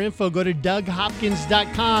need more info? Go to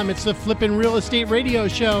DougHopkins.com. It's the Flippin' Real Estate Radio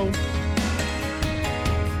Show.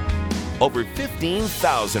 Over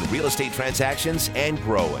 15,000 real estate transactions and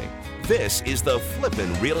growing. This is the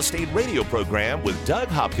Flippin' Real Estate Radio program with Doug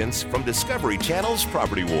Hopkins from Discovery Channel's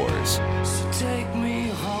Property Wars. So take me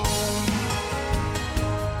home.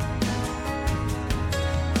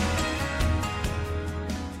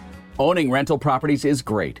 Owning rental properties is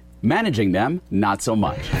great. Managing them, not so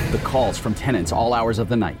much. The calls from tenants all hours of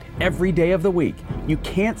the night, every day of the week. You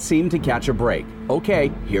can't seem to catch a break.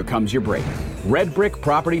 Okay, here comes your break. Red Brick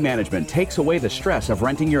Property Management takes away the stress of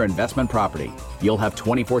renting your investment property. You'll have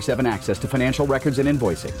 24/7 access to financial records and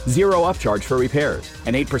invoicing, zero upcharge for repairs,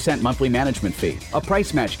 an 8% monthly management fee, a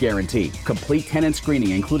price match guarantee, complete tenant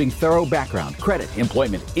screening including thorough background, credit,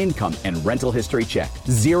 employment, income, and rental history check,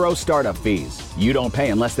 zero startup fees. You don't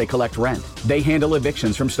pay unless they collect rent. They handle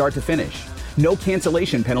evictions from start to finish. No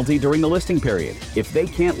cancellation penalty during the listing period. If they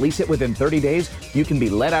can't lease it within 30 days, you can be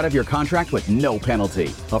let out of your contract with no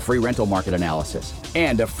penalty. A free rental market analysis.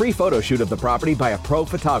 And a free photo shoot of the property by a pro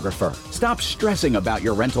photographer. Stop stressing about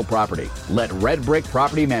your rental property. Let Red Brick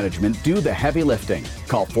Property Management do the heavy lifting.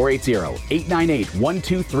 Call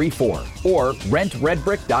 480-898-1234 or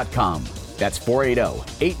rentredbrick.com. That's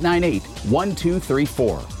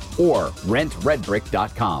 480-898-1234 or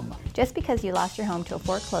rentredbrick.com. Just because you lost your home to a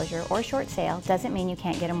foreclosure or short sale doesn't mean you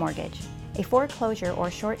can't get a mortgage. A foreclosure or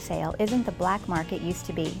short sale isn't the black market used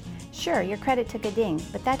to be. Sure, your credit took a ding,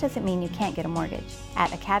 but that doesn't mean you can't get a mortgage.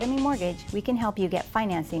 At Academy Mortgage, we can help you get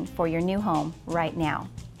financing for your new home right now.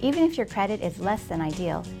 Even if your credit is less than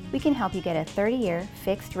ideal, we can help you get a 30-year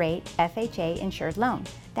fixed-rate FHA insured loan.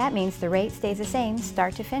 That means the rate stays the same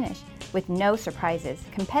start to finish, with no surprises,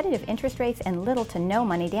 competitive interest rates, and little to no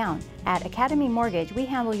money down. At Academy Mortgage, we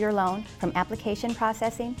handle your loan from application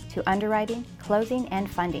processing to underwriting, closing, and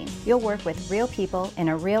funding. You'll work with real people in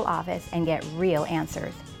a real office and get real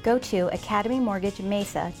answers. Go to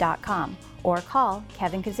academymortgagemesa.com or call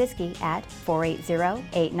Kevin Kaziski at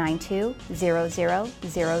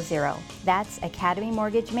 480-892-0000. That's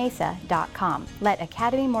academymortgagemesa.com. Let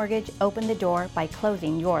Academy Mortgage open the door by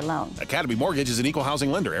closing your loan. Academy Mortgage is an equal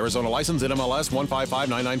housing lender. Arizona license NMLS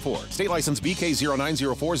 155994. State license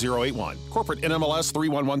BK0904081. Corporate NMLS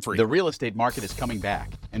 3113. The real estate market is coming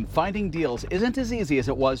back, and finding deals isn't as easy as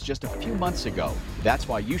it was just a few months ago. That's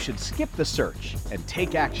why you should skip the search and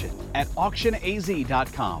take action at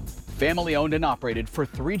auctionaz.com. Family owned and operated for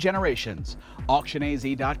 3 generations,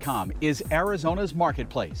 AuctionAZ.com is Arizona's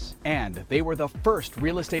marketplace, and they were the first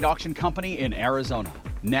real estate auction company in Arizona.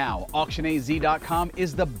 Now, AuctionAZ.com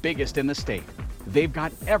is the biggest in the state. They've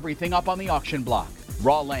got everything up on the auction block: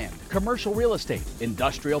 raw land, commercial real estate,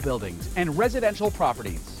 industrial buildings, and residential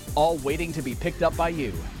properties. all waiting to be picked up by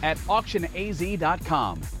you at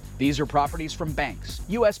auctionaz.com. These are properties from banks,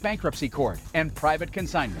 U.S. bankruptcy court, and private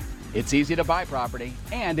consignment. It's easy to buy property,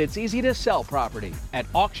 and it's easy to sell property at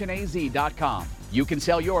auctionaz.com. You can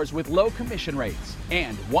sell yours with low commission rates,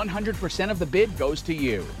 and 100% of the bid goes to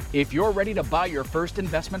you. If you're ready to buy your first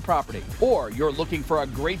investment property, or you're looking for a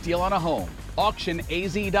great deal on a home,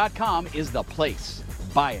 auctionaz.com is the place.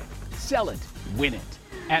 Buy it, sell it, win it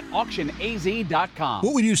at auctionaz.com.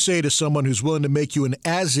 What would you say to someone who's willing to make you an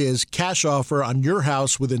as-is cash offer on your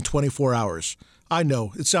house within 24 hours? I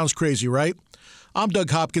know, it sounds crazy, right? I'm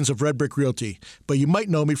Doug Hopkins of Red Brick Realty, but you might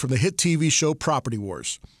know me from the hit TV show Property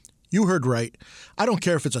Wars. You heard right. I don't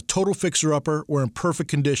care if it's a total fixer-upper or in perfect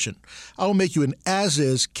condition. I will make you an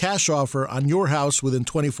as-is cash offer on your house within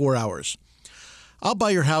 24 hours. I'll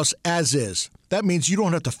buy your house as is. That means you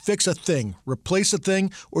don't have to fix a thing, replace a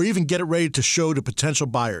thing, or even get it ready to show to potential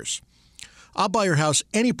buyers. I'll buy your house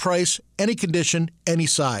any price, any condition, any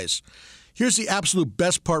size. Here's the absolute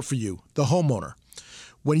best part for you, the homeowner.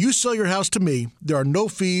 When you sell your house to me, there are no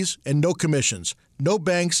fees and no commissions, no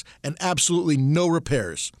banks, and absolutely no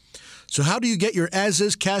repairs. So how do you get your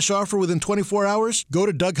as-is cash offer within 24 hours? Go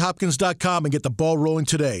to DougHopkins.com and get the ball rolling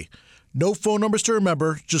today. No phone numbers to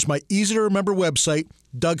remember, just my easy-to-remember website,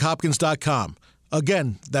 DougHopkins.com.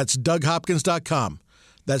 Again, that's DougHopkins.com.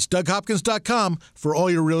 That's DougHopkins.com for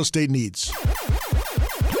all your real estate needs.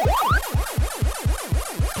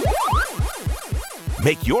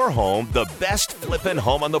 Make your home the best flippin'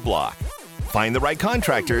 home on the block. Find the right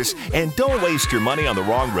contractors and don't waste your money on the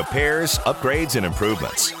wrong repairs, upgrades, and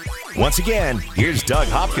improvements. Once again, here's Doug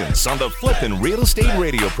Hopkins on the Flippin' Real Estate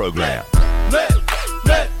Radio program.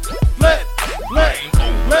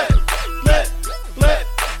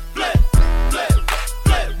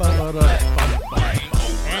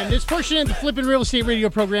 And this portion of the Flippin' Real Estate Radio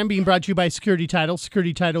program being brought to you by Security Title.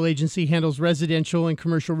 Security Title Agency handles residential and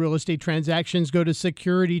commercial real estate transactions. Go to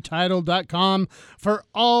securitytitle.com for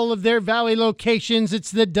all of their Valley locations.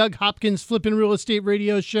 It's the Doug Hopkins Flippin' Real Estate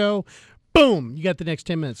Radio show. Boom! You got the next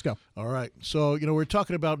 10 minutes. Go. All right. So, we're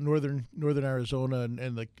talking about northern Arizona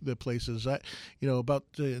and the places. About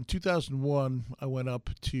in 2001, I went up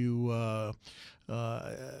to one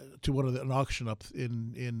of an auction up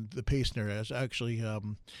in the Payson area. It's actually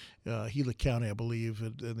Gila County, I believe,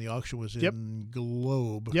 and the auction was in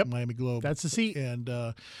Globe, Miami Globe. That's the seat. And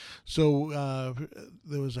so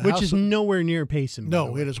there was a which house is nowhere near Payson.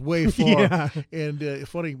 No, it is way far. Yeah. And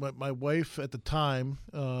funny, my wife at the time,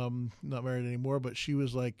 not married anymore, but she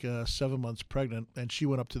was like 7 months pregnant, and she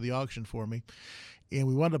went up to the auction for me. And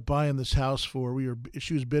we wound up buying this house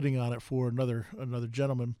she was bidding on it for another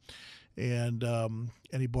gentleman. And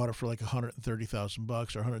he bought it for like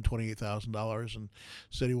 $130,000 or $128,000, and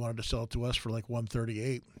said he wanted to sell it to us for like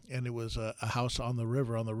 $138,000. And it was a house on the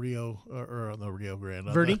river, on the Rio or on the Rio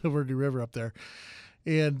Grande, Verde River up there.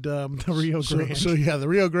 And the Rio Grande. So yeah, the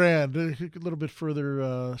Rio Grande, a little bit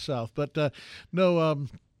further south. But no.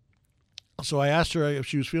 So I asked her if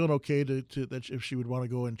she was feeling okay if she would want to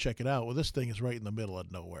go and check it out. Well, this thing is right in the middle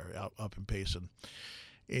of nowhere, up in Payson.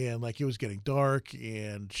 And it was getting dark,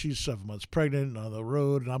 and she's 7 months pregnant and on the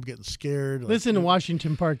road, and I'm getting scared. This in the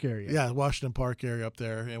Washington Park area. Yeah, Washington Park area up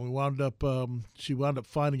there. And we wound up, she wound up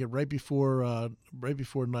finding it right before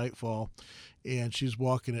nightfall, and she's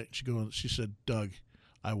walking it. She said, "Doug,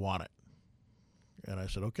 I want it." And I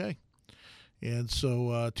said, "Okay." And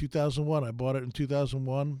so 2001, I bought it in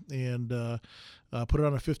 2001 and put it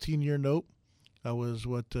on a 15-year note. I was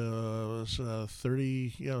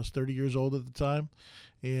 30. I was 30 years old at the time,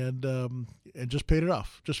 and just paid it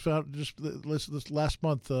off. Just this last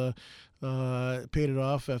month paid it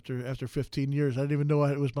off after 15 years. I didn't even know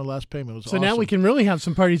it was my last payment. It was awesome. Now we can really have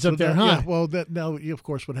some parties up there, huh? Yeah. Well, now of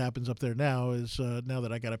course what happens up there now is now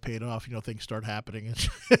that I got it paid off, things start happening.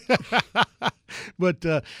 But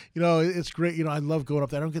it's great. I love going up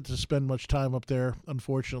there. I don't get to spend much time up there,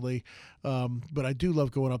 unfortunately, but I do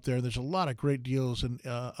love going up there. There's a lot of great deals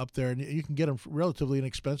up there, and you can get them relatively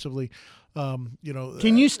inexpensively.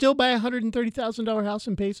 Can you still buy a $130,000 house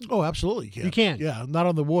in Payson? Oh, absolutely. You can. Yeah, not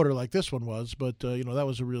on the water like this one was, but that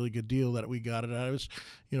was a really good deal that we got it. It was,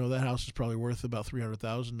 that house is probably worth about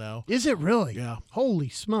 $300,000 now. Is it really? Yeah. Holy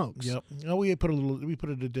smokes. Yep. We put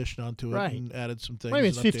an addition onto it and added some things. Wait a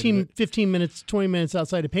minute, it's 15 minutes, 20 minutes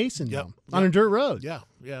outside of Payson now, on a dirt road. Yeah.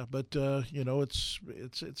 But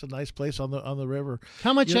it's a nice place on the river.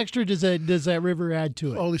 How much extra does that river add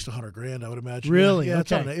to it? Oh, at least $100,000, I would imagine. Really? Yeah.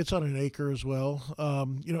 Okay. It's on an acre as well.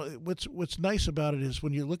 What's nice about it is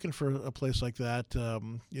when you're looking for a place like that,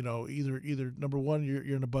 either number one,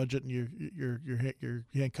 you're in a budget and you're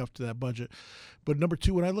handcuffed to that budget. But number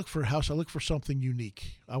two, when I look for a house, I look for something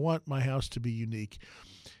unique. I want my house to be unique.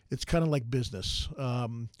 It's kind of like business.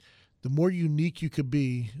 The more unique you could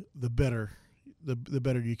be, the better. The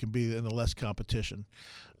better you can be, and the less competition.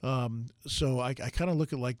 So I kind of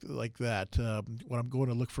look at like that when I'm going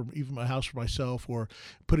to look for even my house for myself, or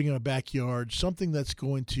putting in a backyard, something that's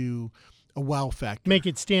going to a wow factor. Make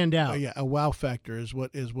it stand out. Yeah, a wow factor is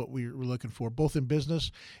what we're looking for, both in business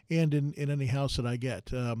and in any house that I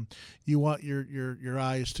get. You want your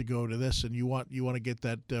eyes to go to this, and you want to get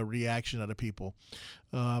that reaction out of people.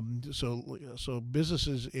 So business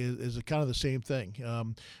is kind of the same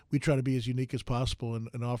thing. We try to be as unique as possible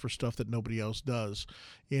and offer stuff that nobody else does,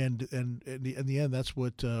 and in the end, that's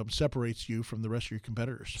what separates you from the rest of your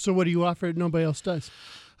competitors. So what do you offer that nobody else does?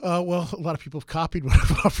 Well, a lot of people have copied what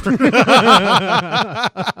I've offered.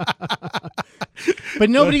 But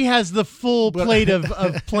nobody has the full plate of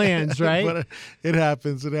plans, right? But it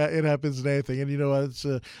happens. It happens in anything. And, it's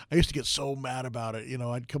I used to get so mad about it.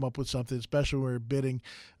 I'd come up with something, especially when we were bidding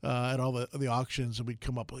at all the auctions, and we'd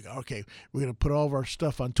come up with, okay, we're going to put all of our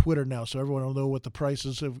stuff on Twitter now so everyone will know what the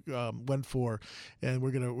prices have went for. And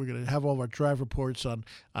we're gonna have all of our drive reports on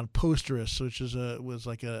Posterous, which was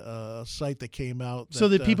like a site that came out. So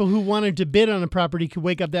that people who wanted to bid on a property could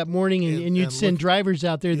wake up that morning and you'd send drivers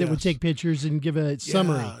out there that would take pictures and give a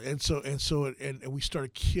summary. And we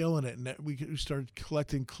started killing it, and we started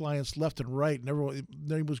collecting clients left and right, and everyone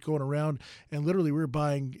was going around, and literally we were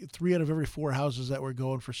buying 3 out of every 4 houses that were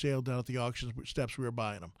going for sale down at the auction steps. We were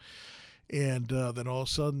buying them. And then all of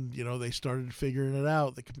a sudden, they started figuring it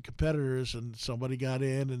out, the competitors, and somebody got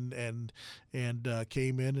in and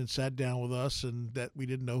came in and sat down with us, and that we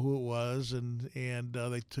didn't know who it was, and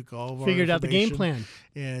they took all of our figured out the game plan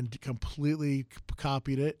and completely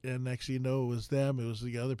copied it. And next thing you know, it was them, it was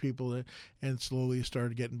the other people, and slowly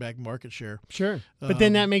started getting back market share. Sure, but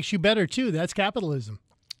then that makes you better too. That's capitalism.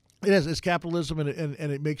 It is. It's capitalism, and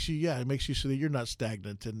it makes you, it makes you so that you're not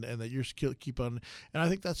stagnant, and that you're keep on. And I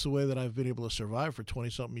think that's the way that I've been able to survive for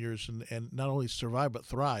 20-something years, and not only survive but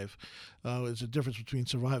thrive. There's a difference between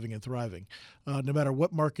surviving and thriving. No matter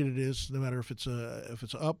what market it is, no matter if it's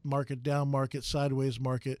up market, down market, sideways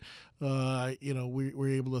market, we're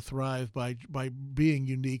able to thrive by being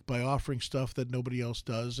unique, by offering stuff that nobody else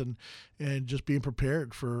does, and just being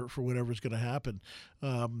prepared for whatever's going to happen.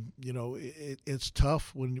 It's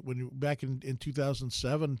tough when back in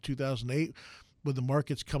 2007, 2008, when the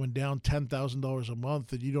market's coming down $10,000 a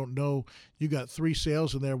month, and you don't know, you got 3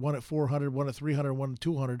 sales in there, one at 400, one at 300, one at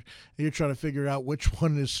 200, and you're trying to figure out which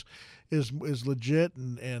one is legit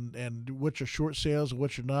and which are short sales and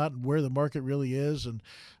which are not, and where the market really is, and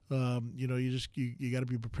you got to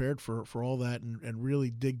be prepared for all that, and really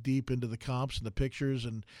dig deep into the comps and the pictures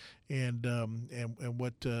and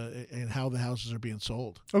what and how the houses are being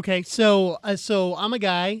sold. Okay, so I'm a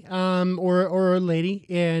guy or a lady,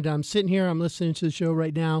 and I'm sitting here, I'm listening to the show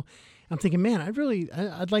right now. I'm thinking, man,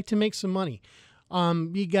 I'd like to make some money.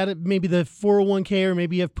 You got it, maybe the 401k, or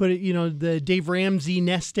maybe you've put it, the Dave Ramsey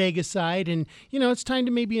nest egg aside, and it's time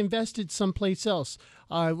to maybe invest it someplace else.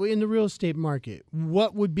 In the real estate market,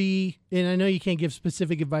 what would be, and I know you can't give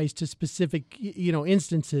specific advice to specific,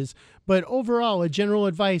 instances, but overall, a general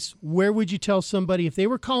advice, where would you tell somebody if they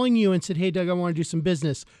were calling you and said, hey, Doug, I want to do some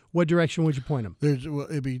business, what direction would you point them?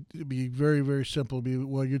 It'd be very, very simple.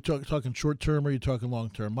 You're talking short term, or you're talking long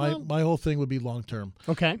term. My whole thing would be long term.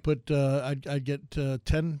 Okay. But I'd get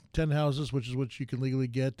 10 houses, which is what you can legally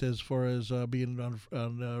get as far as being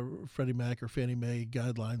on Freddie Mac or Fannie Mae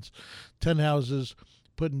guidelines. 10 houses,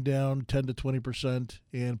 putting down 10 to 20%,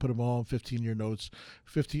 and put them all in 15-year notes.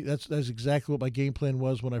 50. That's exactly what my game plan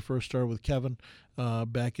was when I first started with Kevin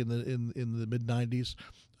back in the mid 90s.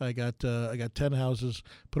 I got 10 houses,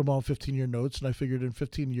 put them all in 15-year notes, and I figured in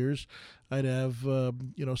 15 years I'd have several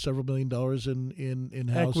 $1 million in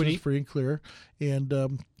houses, equity, free and clear,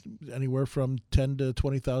 and anywhere from $10,000 to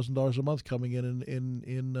 $20,000 a month coming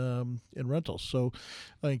in rentals. So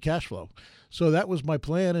in cash flow. So that was my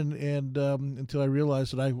plan, and until I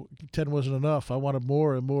realized that 10 wasn't enough. I wanted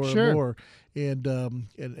more and more and more. And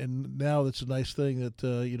now it's a nice thing that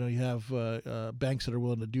you have banks that are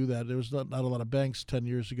willing to do that. There was not a lot of banks 10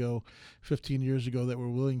 years ago, 15 years ago that were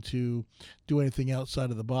willing to do anything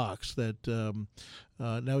outside of the box. That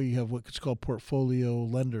now you have what's called portfolio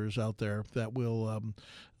lenders out there that will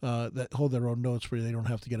that hold their own notes where they don't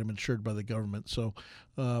have to get them insured by the government. So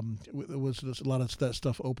it was a lot of that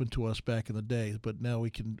stuff open to us back in the day, but now we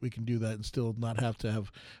can do that and still not have to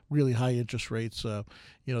have really high interest rates. There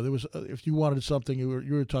was if you wanted something, you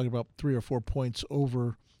were talking about 3 or 4 points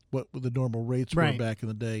over what the normal rates Right. were back in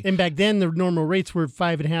the day. And back then, the normal rates were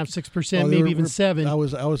 5.5%, 6%, maybe even 7%. I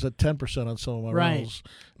was at 10% on some of my Right. rentals,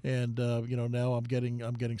 and now I'm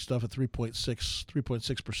getting stuff at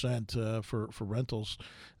 3.6% for rentals.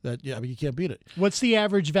 That you can't beat it. What's the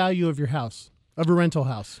average value of your house, of a rental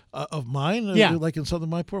house? Of mine, Yeah. like in some of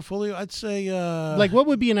my portfolio, I'd say Like, what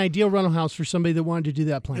would be an ideal rental house for somebody that wanted to do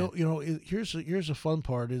that plan? Here's a fun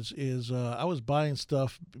part is I was buying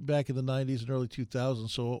stuff back in the 90s and early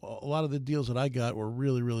 2000s, so a lot of the deals that I got were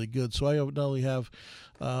really, really good. So I not only have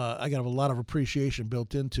I got a lot of appreciation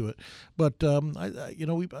built into it, but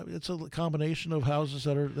it's a combination of houses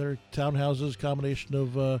that are townhouses, combination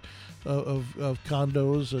of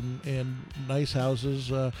condos and nice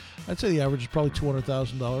houses. I'd say the average is probably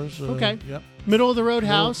 $200,000. Okay. Yep. Middle of the road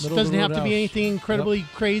house. Middle of Doesn't the have road to be house. anything incredibly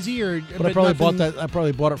crazy But I probably nothing- bought that. I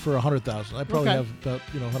probably bought it for $100,000. I probably Okay. have about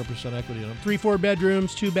 100% equity in them. 3-4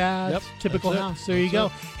 bedrooms, 2 baths, Yep, typical that's it. house. There you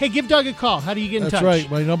That's go. Hey, give Doug a call. How do you get in That's touch? right.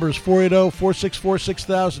 My number is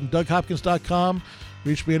 480-464-6000, DougHopkins.com.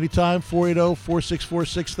 Reach me anytime,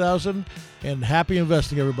 480-464-6000. And happy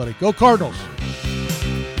investing, everybody. Go Cardinals.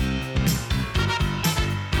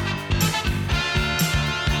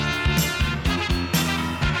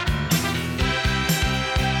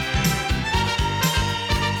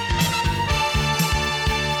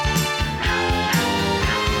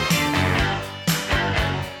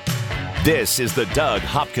 This is the Doug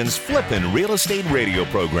Hopkins Flippin' Real Estate Radio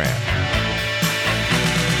Program.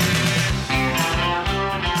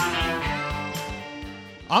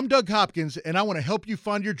 I'm Doug Hopkins, and I want to help you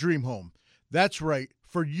find your dream home. That's right.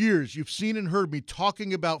 For years, you've seen and heard me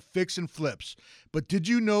talking about fix and flips. But did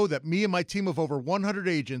you know that me and my team of over 100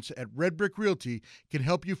 agents at Red Brick Realty can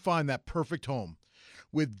help you find that perfect home?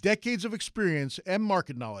 With decades of experience and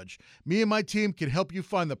market knowledge, me and my team can help you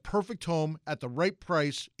find the perfect home at the right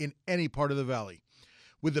price in any part of the valley.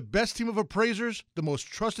 With the best team of appraisers, the most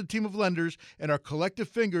trusted team of lenders, and our collective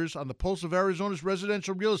fingers on the pulse of Arizona's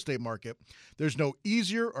residential real estate market, there's no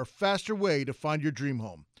easier or faster way to find your dream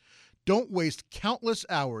home. Don't waste countless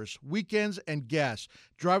hours, weekends, and gas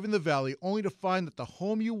driving the valley only to find that the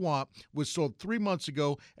home you want was sold 3 months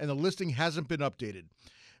ago and the listing hasn't been updated.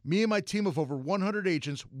 Me and my team of over 100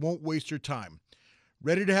 agents won't waste your time.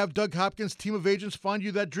 Ready to have Doug Hopkins' team of agents find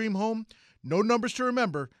you that dream home? No numbers to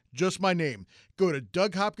remember, just my name. Go to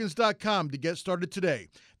DougHopkins.com to get started today.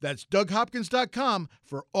 That's DougHopkins.com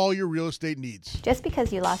for all your real estate needs. Just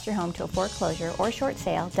because you lost your home to a foreclosure or short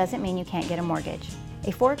sale doesn't mean you can't get a mortgage.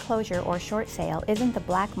 A foreclosure or short sale isn't the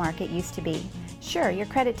black market used to be. Sure, your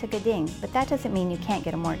credit took a ding, but that doesn't mean you can't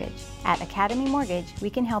get a mortgage. At Academy Mortgage, we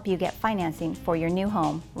can help you get financing for your new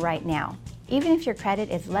home right now. Even if your credit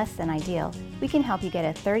is less than ideal, we can help you get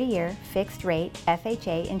a 30-year fixed-rate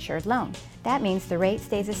FHA insured loan. That means the rate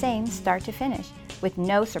stays the same start to finish, with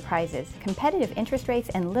no surprises, competitive interest rates,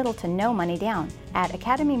 and little to no money down. At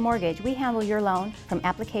Academy Mortgage, we handle your loan from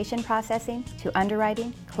application processing to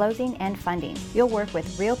underwriting, closing, and funding. You'll work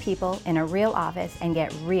with real people in a real office and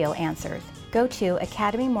get real answers. Go to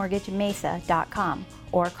academymortgagemesa.com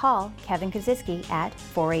or call Kevin Kaziski at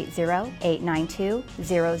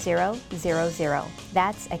 480-892-0000.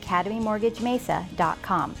 That's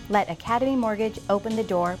academymortgagemesa.com. Let Academy Mortgage open the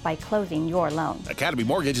door by closing your loan. Academy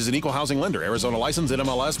Mortgage is an equal housing lender. Arizona license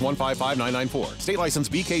NMLS 155994. State license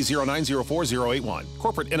BK0904081.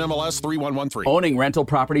 Corporate NMLS 3113. Owning rental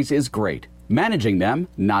properties is great. Managing them,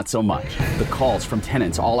 not so much. The calls from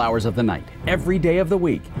tenants all hours of the night, every day of the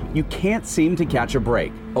week. You can't seem to catch a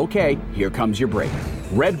break. Okay, here comes your break.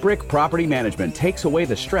 Red Brick Property Management takes away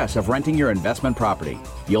the stress of renting your investment property.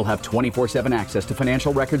 You'll have 24/7 access to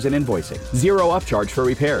financial records and invoicing, 0 upcharge for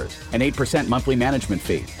repairs, an 8% monthly management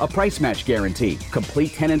fee, a price match guarantee,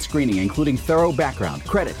 complete tenant screening including thorough background,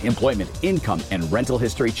 credit, employment, income, and rental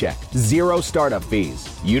history check, 0 startup fees.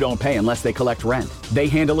 You don't pay unless they collect rent. They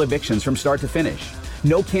handle evictions from start to finish.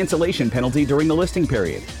 No cancellation penalty during the listing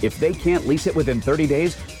period. If they can't lease it within 30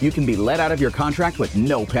 days, you can be let out of your contract with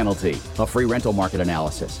no penalty. A free rental market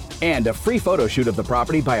analysis. And a free photo shoot of the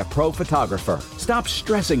property by a pro photographer. Stop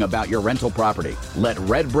stressing about your rental property. Let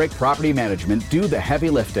Red Brick Property Management do the heavy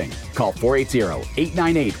lifting. Call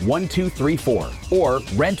 480-898-1234 or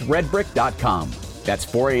rentredbrick.com. That's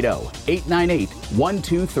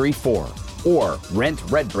 480-898-1234 or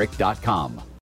rentredbrick.com.